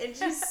thing. And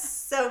she's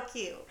so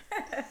cute.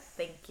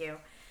 Thank you.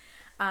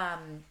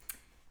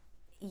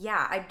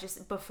 Yeah,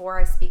 before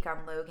I speak on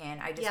Logan,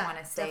 I just want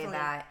to say definitely.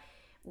 That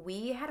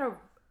we had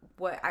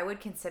what I would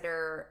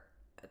consider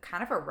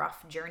kind of a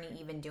rough journey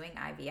even doing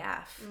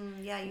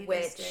IVF.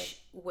 Which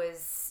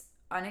was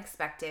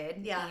unexpected.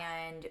 Yeah.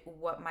 And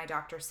what my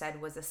doctor said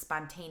was a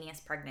spontaneous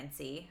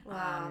pregnancy.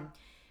 Wow.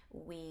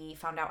 We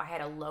found out I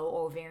had a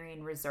low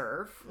ovarian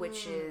reserve,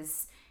 which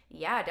is,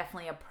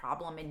 definitely a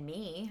problem in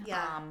me.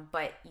 Yeah.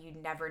 But you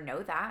never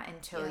know that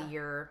until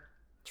you're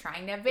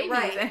trying to have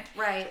babies.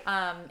 Right.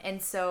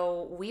 And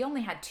so we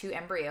only had 2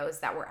 embryos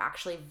that were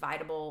actually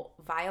viable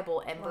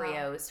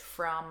embryos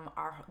from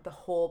the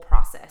whole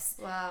process.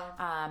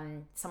 Wow.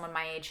 Someone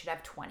my age should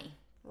have 20.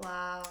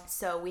 Wow.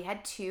 So we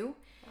had 2.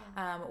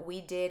 Wow. We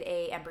did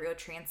a embryo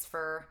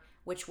transfer,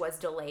 which was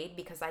delayed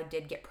because I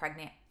did get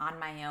pregnant on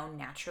my own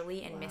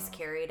naturally and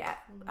miscarried at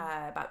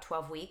about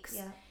 12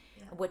 weeks,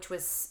 which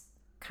was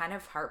kind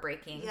of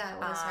heartbreaking. Yeah, it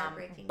was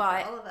heartbreaking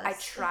but for all of us. I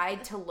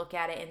tried to look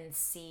at it and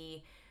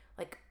see,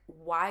 like,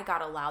 why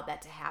God allowed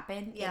that to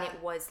happen. Yeah. And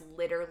it was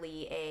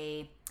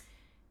literally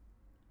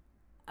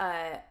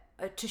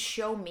to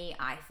show me,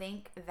 I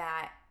think,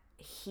 that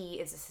He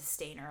is a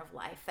sustainer of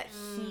life, that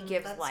He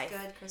gives life.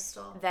 That's good,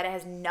 Crystal. That it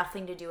has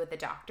nothing to do with the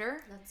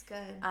doctor. That's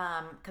good.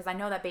 Because I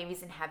know that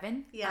baby's in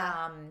heaven.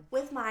 Yeah.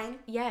 With mine.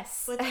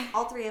 Yes. With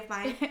all 3 of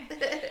mine.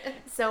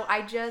 So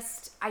I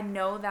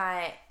know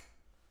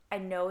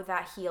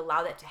that He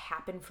allowed it to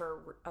happen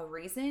for a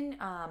reason.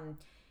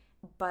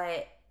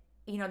 But,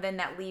 then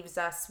that leaves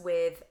us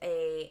with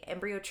a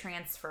embryo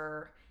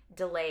transfer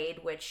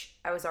delayed, which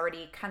I was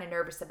already kind of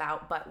nervous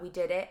about, but we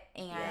did it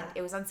and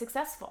it was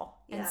unsuccessful.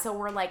 Yeah. And so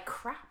we're like,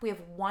 crap, we have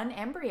 1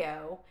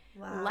 embryo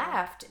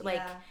left.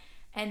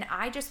 And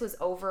I just was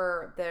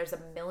over, there's a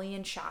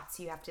million shots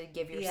you have to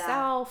give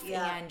yourself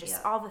and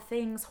just all the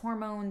things,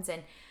 hormones.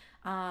 And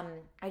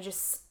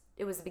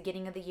it was the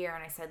beginning of the year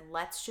and I said,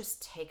 let's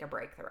just take a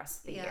break the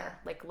rest of the year.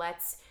 Like,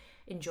 let's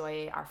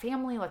enjoy our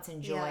family. Let's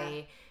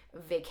enjoy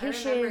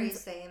vacations. I remember you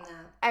saying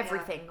that.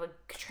 Everything.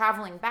 Like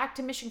traveling back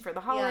to Michigan for the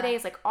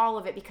holidays, like all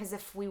of it. Because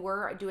if we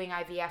were doing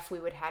IVF, we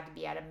would have to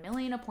be at a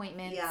million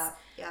appointments.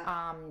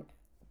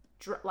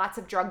 Lots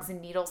of drugs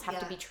and needles have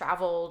to be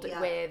traveled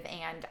with.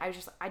 And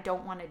I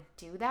don't want to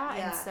do that.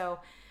 Yeah. And so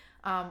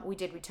we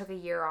took a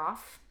year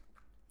off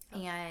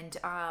and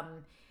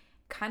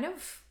kind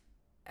of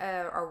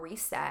a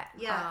reset.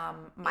 Yeah.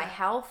 My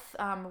health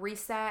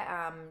reset.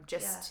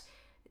 Just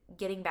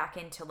getting back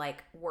into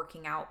like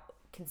working out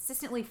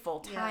consistently full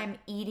time,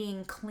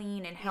 eating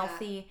clean and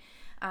healthy.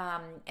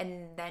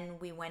 And then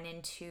we went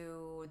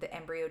into the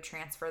embryo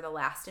transfer, the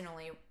last and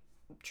only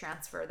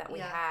transfer that we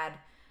had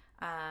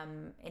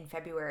in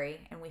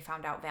February, and we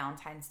found out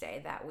Valentine's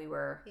Day that we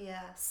were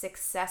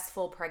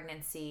successful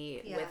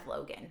pregnancy with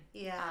Logan.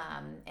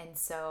 And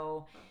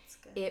so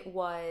it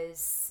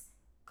was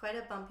quite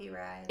a bumpy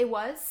ride. It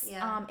was.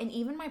 And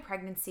even my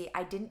pregnancy,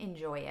 I didn't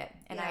enjoy it.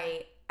 And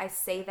I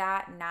say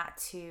that not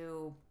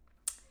to...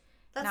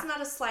 That's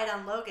not a slight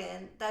on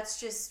Logan. That's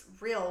just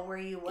real where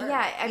you were.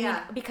 Yeah, I mean,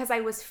 because I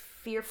was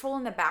fearful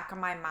in the back of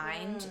my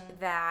mind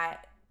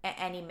that at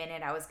any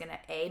minute I was going to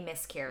A,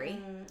 miscarry.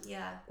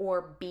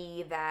 Or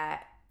B,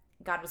 that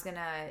God was going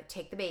to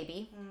take the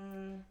baby.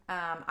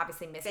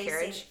 Obviously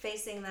miscarriage.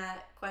 Facing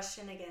that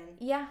question again.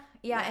 Yeah.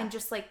 And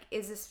just like,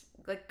 is this,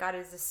 like, God,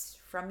 is this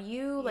from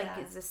you? Like,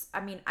 is this,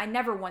 I mean, I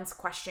never once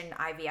questioned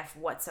IVF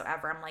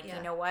whatsoever. I'm like,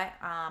 you know what?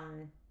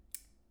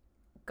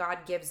 God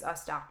gives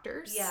us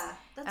doctors. Yeah,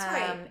 that's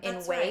right.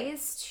 In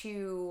ways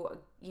to,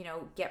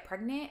 get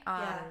pregnant.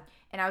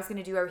 And I was going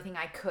to do everything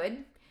I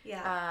could.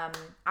 Yeah.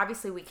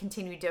 Obviously, we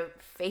continued to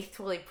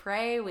faithfully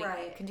pray. We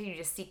continued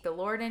to seek the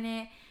Lord in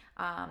it.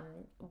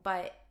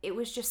 But it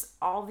was just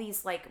all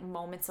these like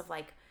moments of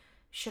like,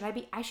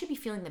 I should be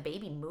feeling the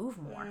baby move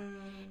more.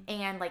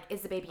 And like,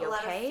 is the baby okay? A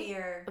lot of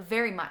fear.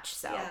 Very much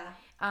so.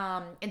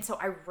 Yeah. And so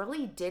I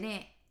really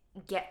didn't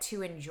get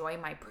to enjoy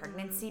my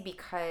pregnancy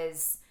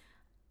because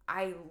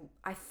I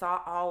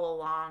thought all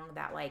along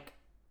that like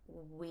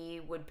we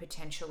would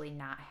potentially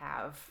not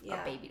have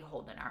a baby to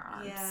hold in our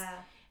arms. Yeah.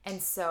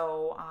 And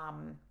so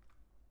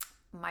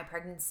my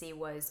pregnancy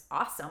was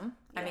awesome.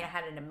 I mean, I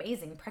had an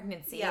amazing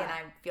pregnancy and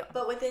I feel...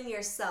 But within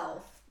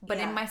yourself. But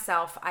in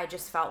myself, I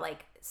just felt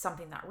like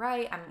something's not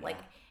right. I'm like...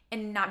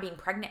 And not being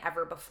pregnant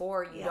ever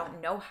before, you don't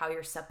know how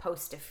you're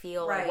supposed to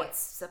feel or what's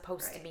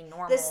supposed to be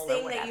normal. This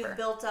thing that you've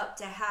built up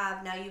to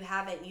have, now you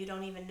have it, you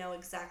don't even know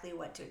exactly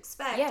what to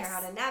expect or how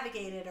to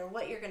navigate it or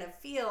what you're going to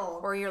feel.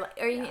 Or you're like,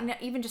 or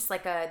even just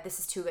like this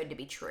is too good to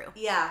be true.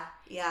 Yeah.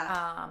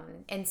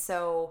 And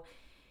so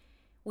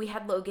we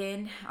had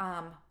Logan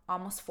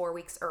almost 4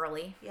 weeks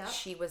early. Yep.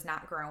 She was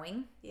not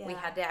growing. Yeah. We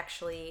had to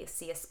actually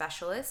see a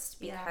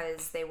specialist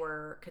because they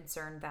were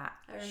concerned that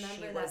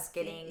she was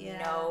getting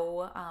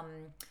no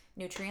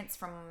nutrients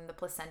from the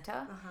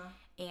placenta.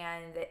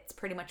 And it's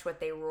pretty much what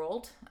they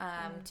ruled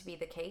to be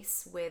the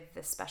case with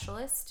the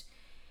specialist.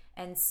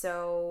 And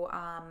so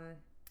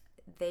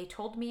they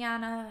told me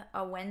on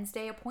a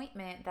Wednesday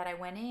appointment that I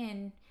went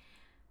in,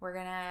 we're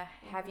going to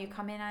have you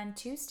come in on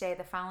Tuesday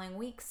the following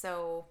week.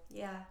 So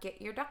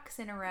get your ducks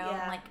in a row.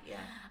 I'm like,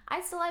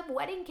 I still have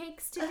wedding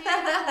cakes to do.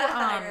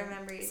 I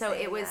remember you so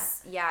saying it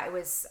was, that. It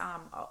was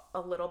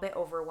a little bit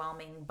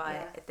overwhelming, but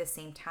at the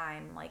same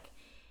time, like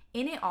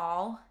in it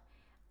all,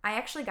 I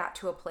actually got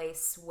to a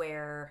place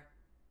where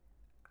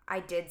I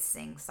did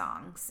sing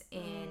songs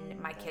in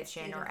my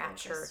kitchen or at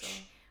church,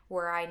 Crystal.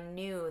 Where I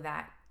knew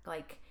that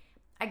like,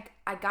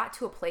 I got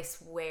to a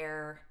place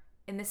where,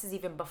 and this is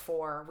even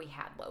before we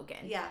had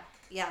Logan.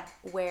 Yeah.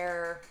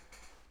 Where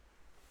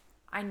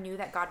I knew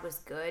that God was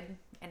good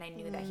and I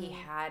knew that he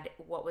had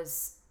what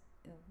was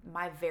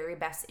my very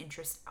best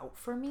interest out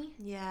for me.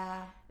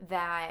 Yeah.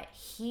 That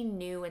he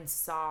knew and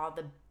saw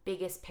the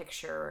biggest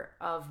picture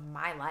of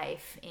my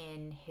life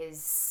in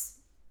his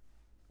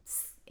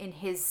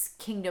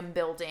kingdom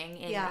building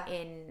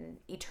in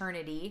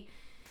eternity.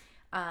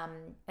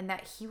 And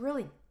that he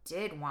really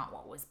did want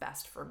what was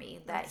best for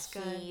me. That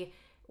he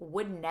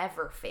would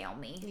never fail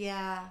me.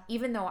 Yeah.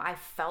 Even though I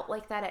felt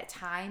like that at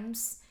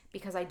times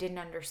because I didn't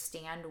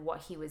understand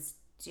what he was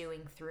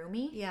doing through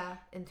me. Yeah.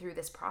 And through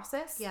this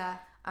process. Yeah.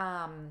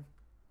 I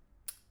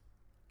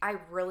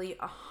really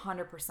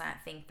 100%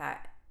 think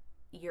that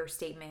your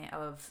statement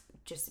of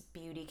just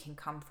beauty can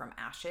come from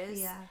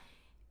ashes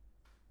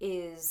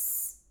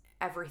is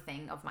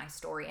everything of my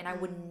story. And I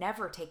would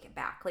never take it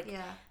back. Like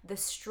the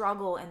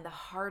struggle and the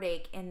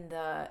heartache and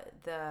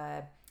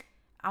the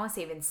I won't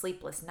say even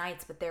sleepless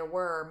nights, but there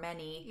were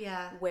many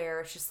where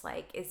it's just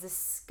like, is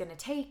this going to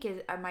take?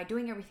 Am I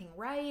doing everything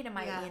right? Am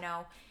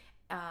I,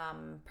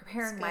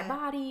 preparing my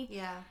body?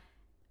 Yeah.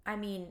 I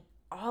mean,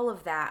 all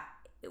of that,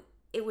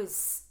 it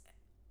was,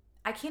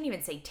 I can't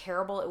even say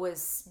terrible. It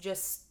was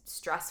just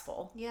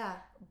stressful. Yeah.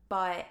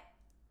 But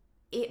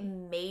it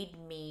made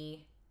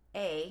me,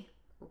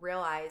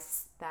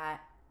 realize that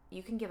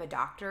you can give a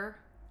doctor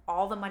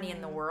all the money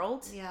in the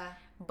world. Yeah.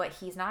 But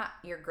he's not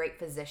your great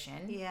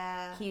physician.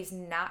 Yeah. He's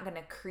not going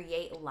to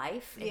create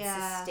life and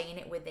sustain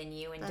it within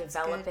you and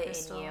develop it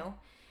Crystal. In you.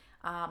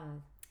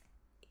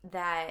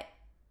 That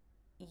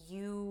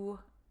you,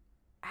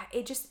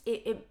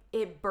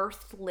 it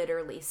birthed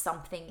literally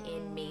something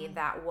in me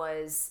that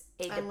was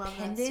a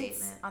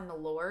dependence on the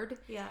Lord.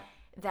 Yeah.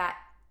 That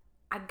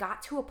I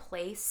got to a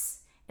place,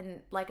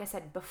 and like I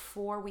said,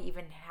 before we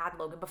even had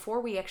Logan,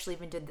 before we actually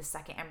even did the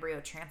second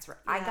embryo transfer,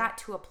 I got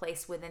to a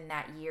place within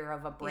that year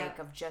of a break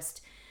of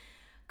just,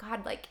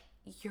 God, like,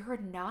 you're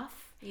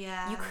enough.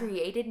 Yeah. You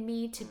created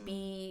me to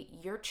be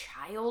your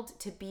child,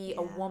 to be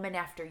a woman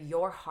after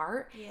your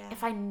heart. Yeah.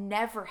 If I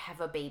never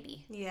have a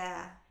baby,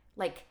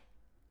 like,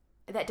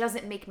 that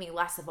doesn't make me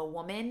less of a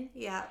woman.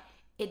 Yeah.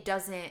 It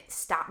doesn't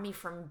stop me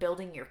from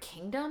building your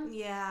kingdom.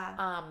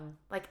 Yeah.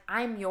 Like,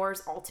 I'm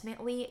yours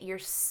ultimately. Your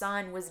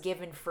son was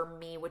given for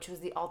me, which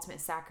was the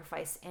ultimate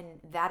sacrifice, and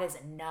that is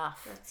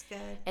enough. That's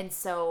good. And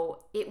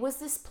so it was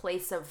this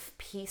place of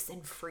peace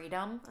and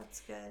freedom.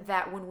 That's good.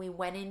 That when we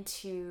went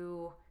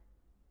into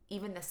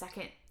even the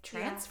second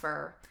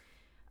transfer,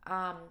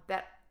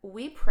 that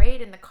we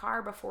prayed in the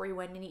car before we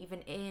went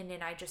even in,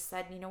 and I just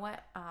said, you know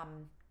what,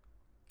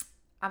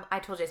 I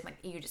told Jason, like,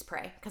 you just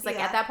pray. Because, like,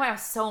 at that point, I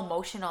was so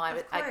emotional. I'm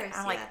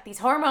like, these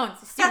hormones,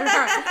 stupid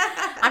hormones.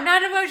 I'm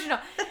not emotional.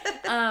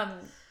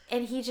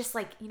 And he just,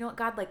 like, you know what,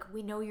 God, like,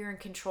 we know you're in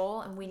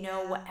control, and we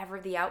know whatever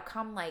the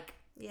outcome, like,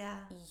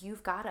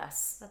 you've got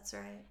us. That's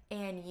right.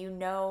 And you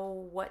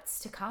know what's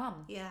to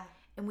come. Yeah.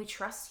 And we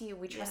trust you.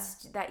 We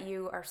trust that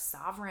you are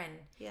sovereign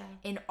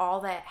in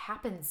all that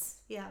happens.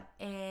 Yeah.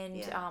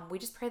 And we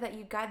just pray that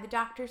you guide the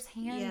doctor's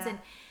hands.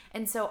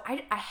 And so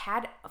I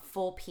had a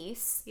full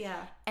peace.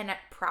 Yeah. And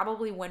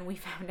probably when we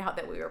found out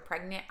that we were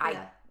pregnant,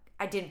 I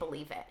didn't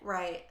believe it.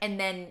 Right. And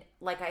then,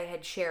 like I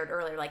had shared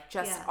earlier, like,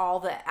 just all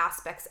the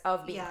aspects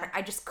of being pregnant,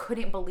 I just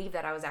couldn't believe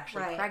that I was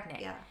actually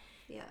pregnant. Yeah.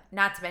 Yeah.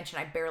 Not to mention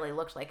I barely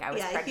looked like I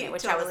was pregnant,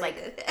 which totally I was like,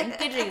 did.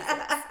 thank you, Jesus.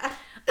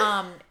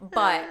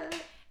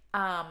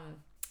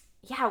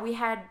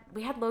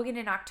 We had Logan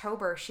in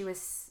October. She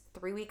was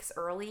 3 weeks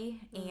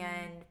early,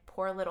 and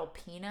poor little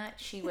Peanut,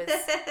 she was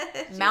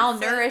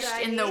malnourished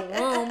in the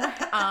womb.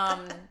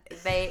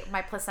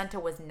 My placenta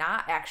was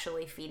not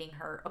actually feeding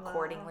her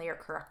accordingly or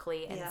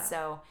correctly, and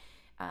so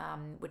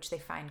which they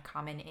find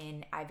common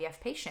in IVF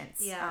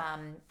patients. Yeah.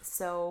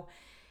 So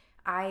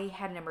I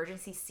had an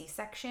emergency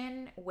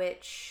C-section,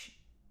 which,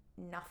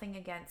 nothing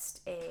against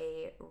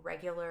a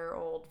regular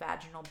old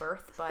vaginal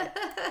birth, but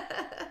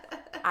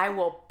I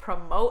will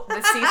promote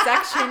the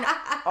C-section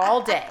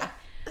all day.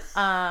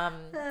 Oh,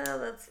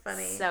 that's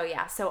funny.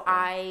 So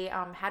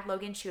I had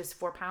Logan. She was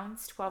 4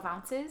 pounds 12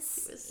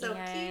 ounces. She was so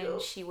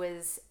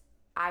cute.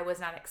 I was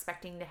not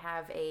expecting to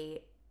have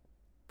a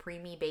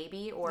preemie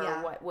baby, or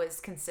what was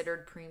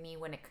considered preemie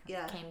when it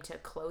came to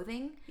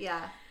clothing.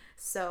 Yeah.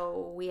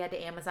 So we had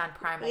to Amazon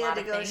Prime a lot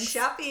of things. We had to go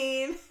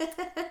shopping.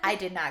 I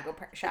did not go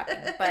shopping,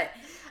 but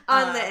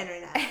on the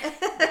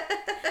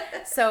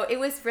internet. So it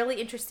was really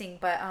interesting.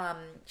 But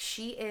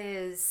she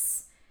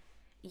is,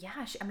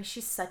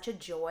 she's such a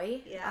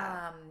joy.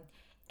 Yeah.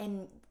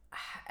 And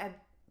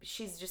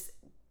she's just,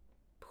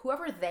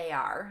 whoever they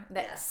are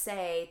that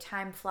say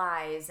time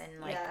flies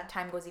and like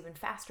time goes even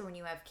faster when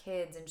you have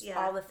kids, and just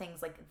all the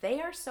things, like, they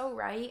are so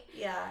right.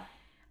 Yeah.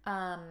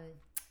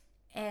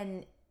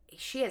 And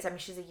she is.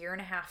 She's 1.5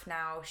 years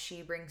now.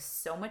 She brings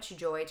so much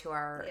joy to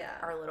our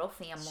little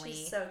family.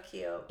 She's so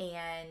cute.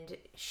 And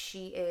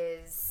she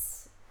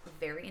is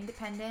very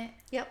independent.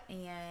 Yep.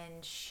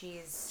 And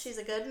she's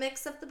a good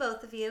mix of the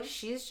both of you.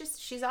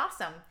 She's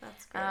awesome.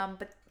 That's great.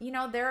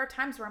 But there are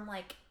times where I'm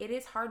like, it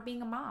is hard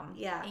being a mom.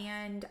 Yeah.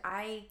 And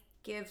I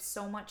give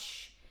so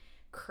much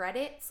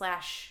credit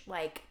 /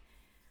 like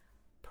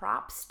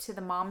props to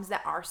the moms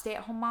that are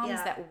stay-at-home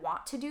moms that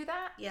want to do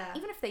that. Yeah.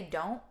 Even if they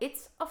don't,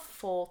 it's a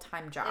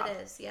full-time job.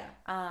 It is, yeah.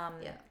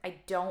 I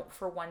don't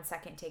for 1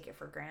 second take it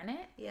for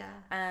granted. Yeah.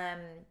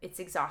 It's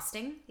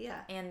exhausting.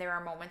 Yeah. And there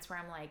are moments where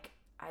I'm like,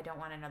 I don't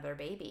want another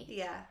baby.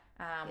 Yeah.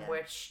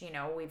 Which,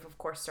 we've of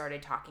course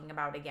started talking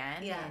about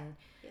again. Yeah.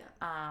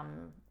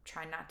 And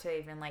try not to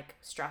even like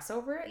stress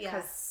over it,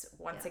 because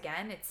once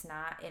again, it's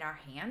not in our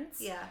hands.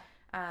 Yeah.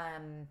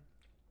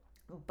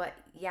 But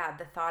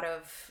the thought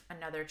of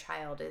another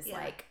child is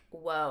like,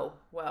 whoa,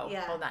 hold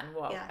on,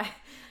 whoa. Yeah.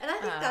 And I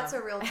think that's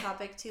a real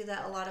topic too,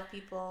 that a lot of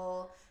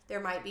people, there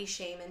might be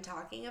shame in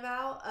talking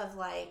about, of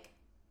like,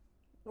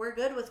 we're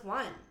good with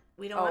one.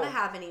 We don't want to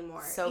have any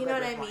more. So you know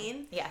what I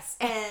mean? Yes.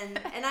 And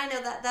I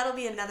know that'll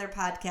be another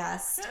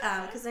podcast,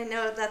 because I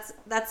know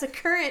that's a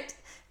current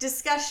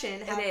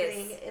discussion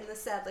happening in the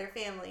Sadler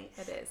family.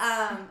 It is.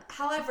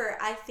 However,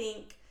 I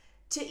think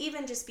to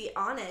even just be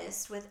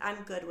honest with,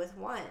 I'm good with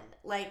one.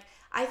 Like,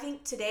 I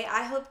think today,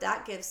 I hope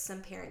that gives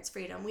some parents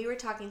freedom. We were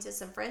talking to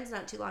some friends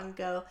not too long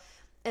ago,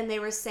 and they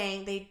were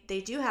saying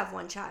they do have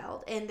one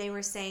child, and they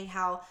were saying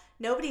how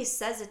nobody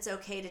says it's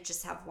okay to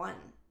just have one.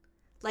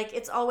 Like,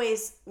 it's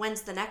always,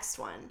 when's the next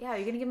one? Yeah,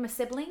 you're going to give them a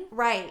sibling?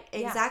 Right,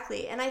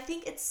 exactly. Yeah. And I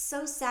think it's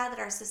so sad that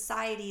our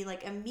society,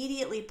 like,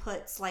 immediately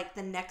puts, like,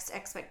 the next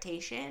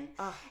expectation.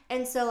 Oh.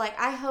 And so, like,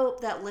 I hope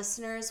that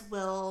listeners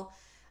will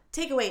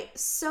take away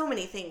so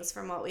many things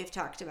from what we've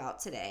talked about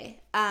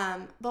today.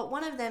 But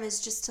one of them is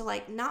just to,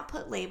 like, not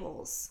put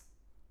labels.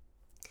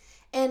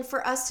 And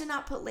for us to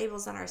not put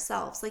labels on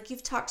ourselves. Like,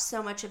 you've talked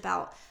so much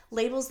about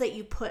labels that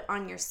you put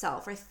on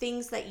yourself, or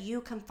things that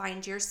you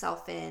confined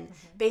yourself in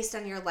based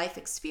on your life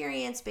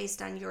experience,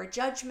 based on your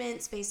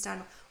judgments, based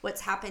on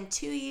what's happened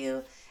to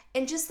you.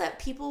 And just that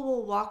people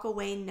will walk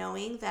away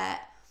knowing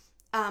that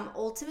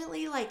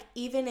ultimately, like,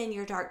 even in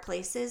your dark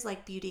places,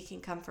 like, beauty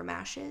can come from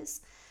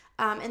ashes.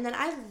 And then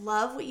I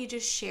love what you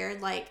just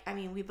shared. Like, I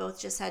mean, we both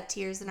just had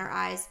tears in our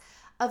eyes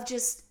of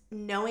just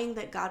knowing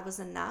that God was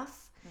enough,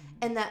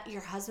 and that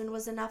your husband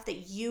was enough,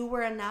 that you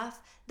were enough,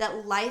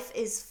 that life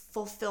is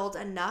fulfilled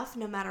enough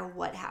no matter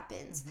what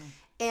happens.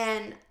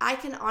 And I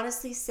can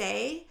honestly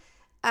say,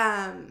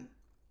 that's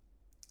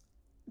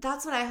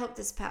what I hope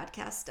this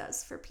podcast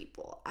does for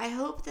people. I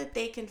hope that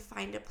they can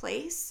find a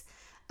place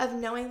of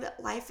knowing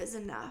that life is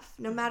enough,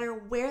 no matter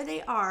where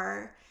they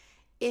are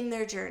in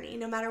their journey,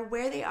 no matter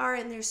where they are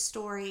in their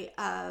story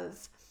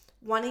of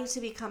wanting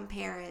to become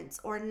parents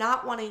or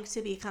not wanting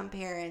to become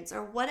parents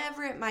or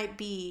whatever it might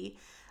be,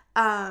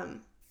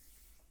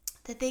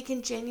 that they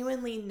can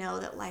genuinely know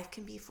that life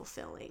can be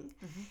fulfilling.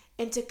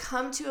 And to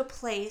come to a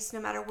place, no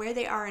matter where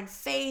they are in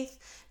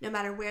faith, no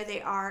matter where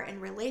they are in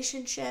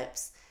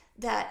relationships,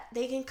 that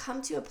they can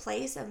come to a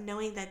place of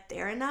knowing that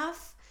they're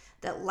enough,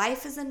 that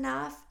life is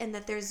enough, and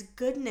that there's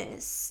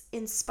goodness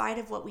in spite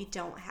of what we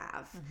don't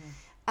have.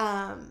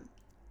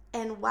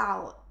 And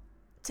wow,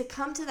 to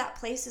come to that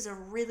place is a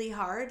really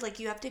hard, like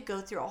you have to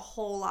go through a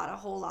whole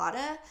lot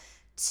of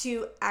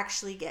to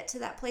actually get to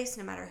that place,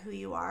 no matter who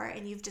you are.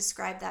 And you've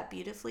described that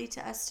beautifully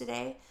to us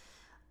today.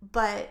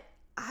 But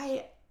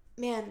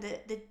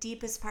the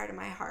deepest part of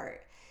my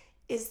heart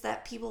is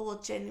that people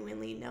will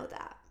genuinely know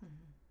that.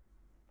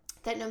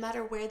 That no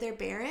matter where they're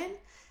barren,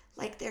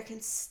 like there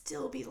can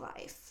still be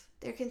life.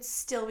 There can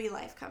still be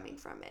life coming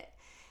from it.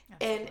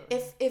 Absolutely.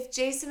 And if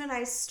Jason and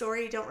I's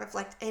story don't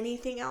reflect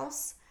anything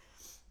else,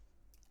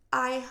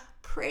 I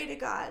pray to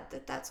God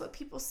that that's what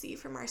people see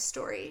from our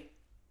story,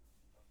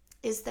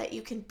 is that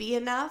you can be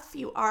enough,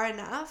 you are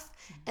enough,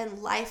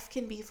 and life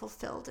can be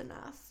fulfilled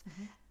enough,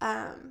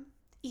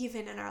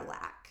 even in our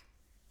lack.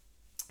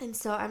 And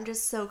so I'm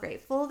just so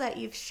grateful that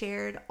you've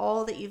shared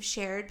all that you've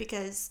shared,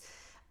 because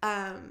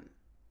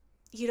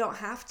you don't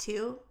have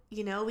to.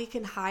 You know, we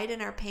can hide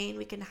in our pain.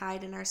 We can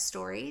hide in our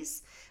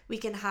stories. We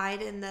can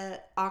hide in the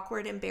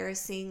awkward,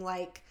 embarrassing,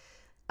 like,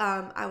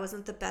 I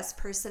wasn't the best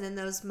person in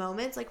those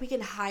moments. Like, we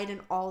can hide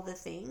in all the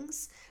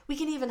things. We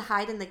can even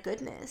hide in the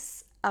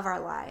goodness of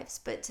our lives.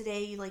 But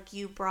today, like,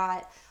 you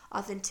brought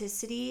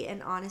authenticity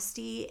and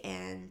honesty,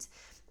 and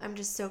I'm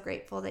just so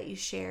grateful that you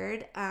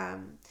shared.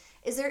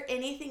 Is there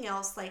anything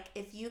else, like,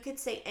 if you could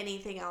say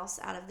anything else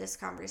out of this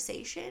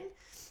conversation,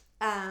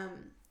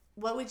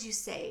 what would you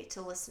say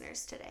to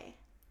listeners today?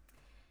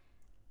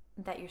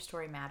 That your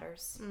story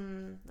matters.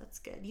 That's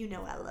good. You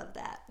know I love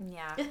that.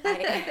 Yeah.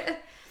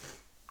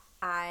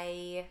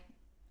 I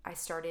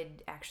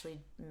started actually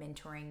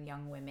mentoring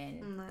young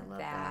women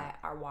that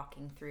are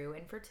walking through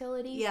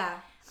infertility. Yeah.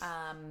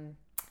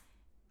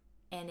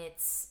 And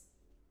it's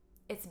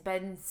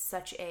been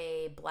such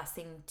a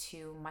blessing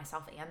to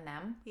myself and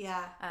them.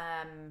 Yeah.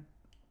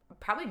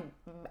 Probably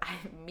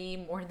me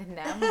more than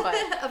them,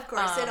 but of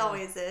course it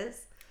always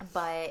is.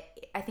 But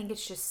I think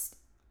it's just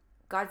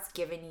God's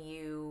given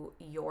you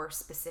your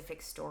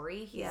specific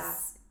story.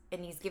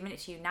 And he's given it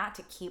to you not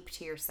to keep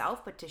to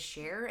yourself, but to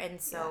share.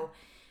 And so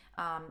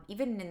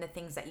even in the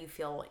things that you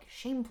feel like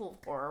shameful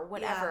for or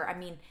whatever, I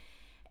mean,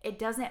 it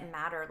doesn't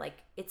matter. Like,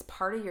 it's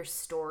part of your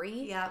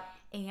story. Yeah.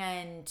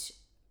 And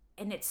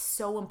it's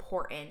so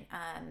important.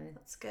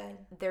 That's good.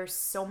 There's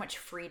so much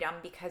freedom,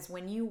 because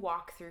when you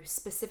walk through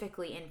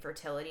specifically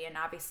infertility, and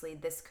obviously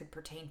this could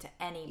pertain to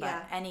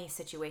any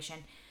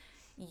situation,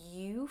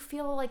 you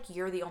feel like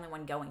you're the only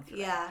one going through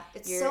it. Yeah,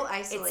 it's so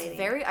isolating. It's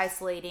very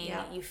isolating.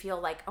 Yeah. You feel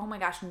like, oh my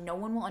gosh, no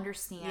one will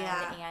understand.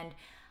 Yeah. And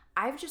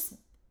I've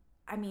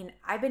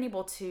been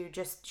able to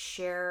just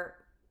share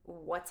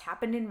what's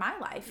happened in my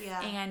life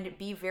and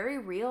be very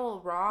real,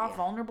 raw,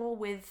 vulnerable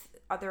with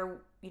other,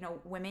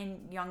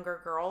 women, younger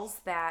girls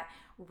that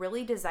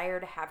really desire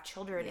to have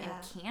children and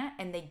can't,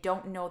 and they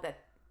don't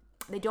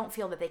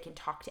feel that they can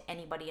talk to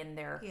anybody in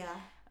their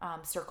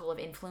circle of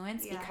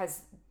influence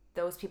because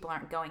those people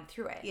aren't going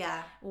through it.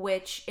 Yeah.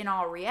 Which in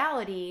all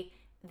reality,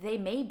 they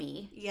may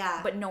be.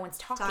 Yeah. But no one's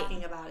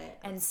talking about it.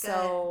 And that's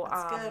so good.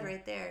 That's good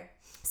right there.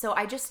 So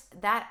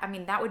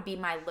that would be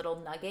my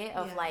little nugget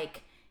of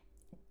like,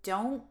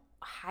 don't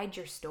hide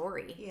your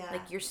story. Yeah.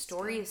 Like, your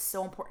story is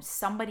so important.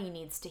 Somebody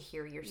needs to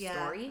hear your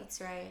story. That's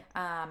right.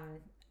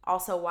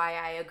 Also why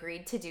I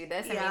agreed to do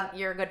this. I mean,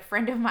 you're a good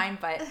friend of mine,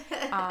 but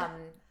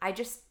I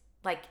just,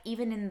 like,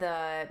 even in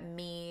the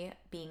me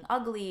being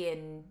ugly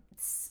and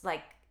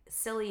like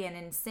silly and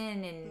in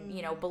sin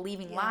and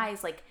believing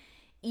lies, like,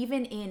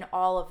 even in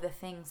all of the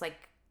things,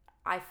 like,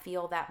 I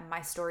feel that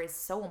my story is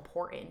so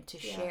important to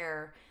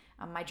share.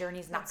 My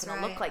journey's not going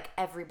to look like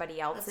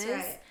everybody else's.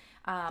 That's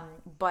right.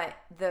 But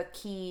the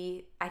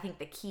key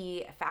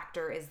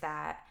factor is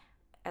that,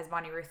 as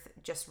Bonnie Ruth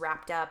just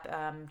wrapped up,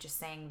 just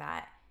saying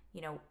that,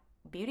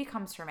 beauty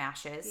comes from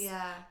ashes.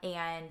 Yeah.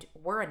 And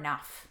we're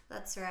enough.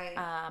 That's right.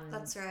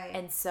 That's right.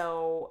 And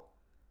so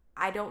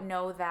I don't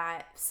know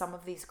that some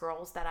of these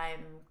girls that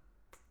I'm,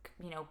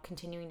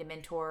 continuing to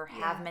mentor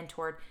have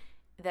mentored,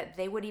 that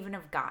they would even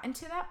have gotten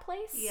to that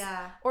place.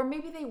 Yeah. Or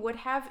maybe they would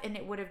have, and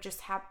it would have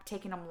just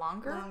taken them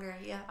longer.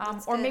 Yeah.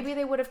 Or maybe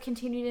they would have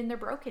continued in their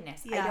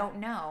brokenness. Yeah. I don't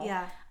know.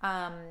 Yeah.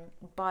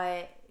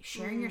 But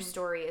sharing your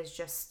story is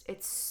just,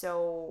 it's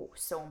so,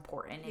 so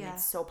important, and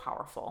it's so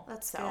powerful.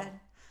 That's good.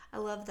 I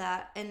love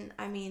that. And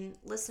I mean,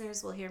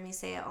 listeners will hear me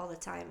say it all the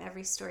time.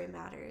 Every story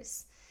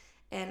matters.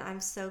 And I'm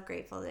so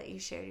grateful that you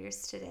shared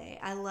yours today.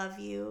 I love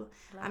you.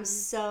 I'm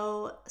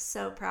so,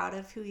 so proud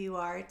of who you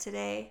are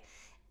today.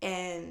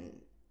 And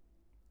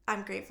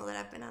I'm grateful that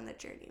I've been on the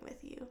journey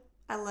with you.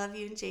 I love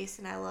you and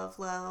Jason. I love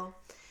Lo.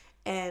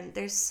 And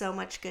there's so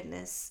much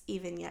goodness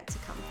even yet to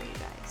come for you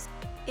guys.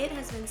 It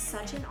has been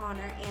such an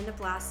honor and a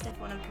blast to have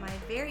one of my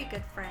very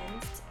good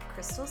friends,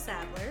 Crystal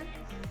Sadler.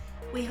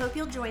 We hope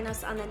you'll join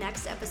us on the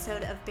next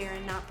episode of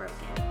Barren Not Broken.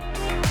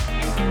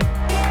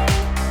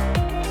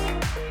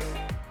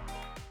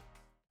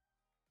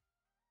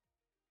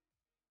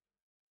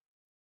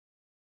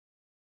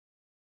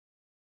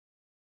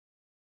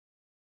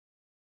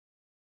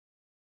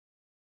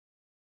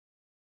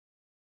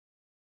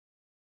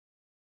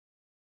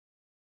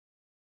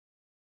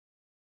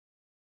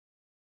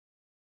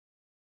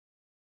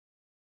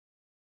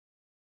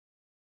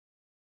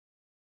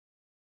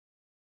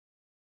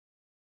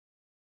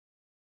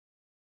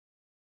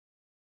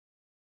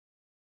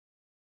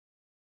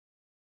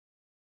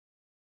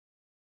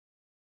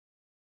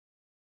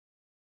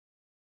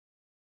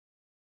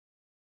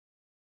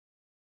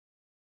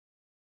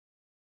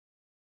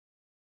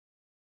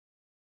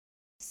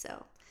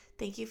 So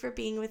thank you for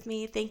being with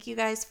me. Thank you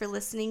guys for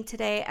listening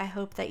today. I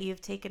hope that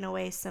you've taken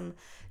away some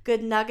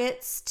good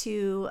nuggets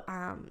to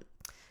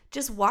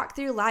just walk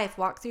through life,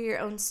 walk through your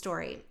own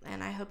story.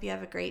 And I hope you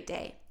have a great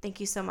day. Thank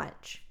you so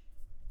much.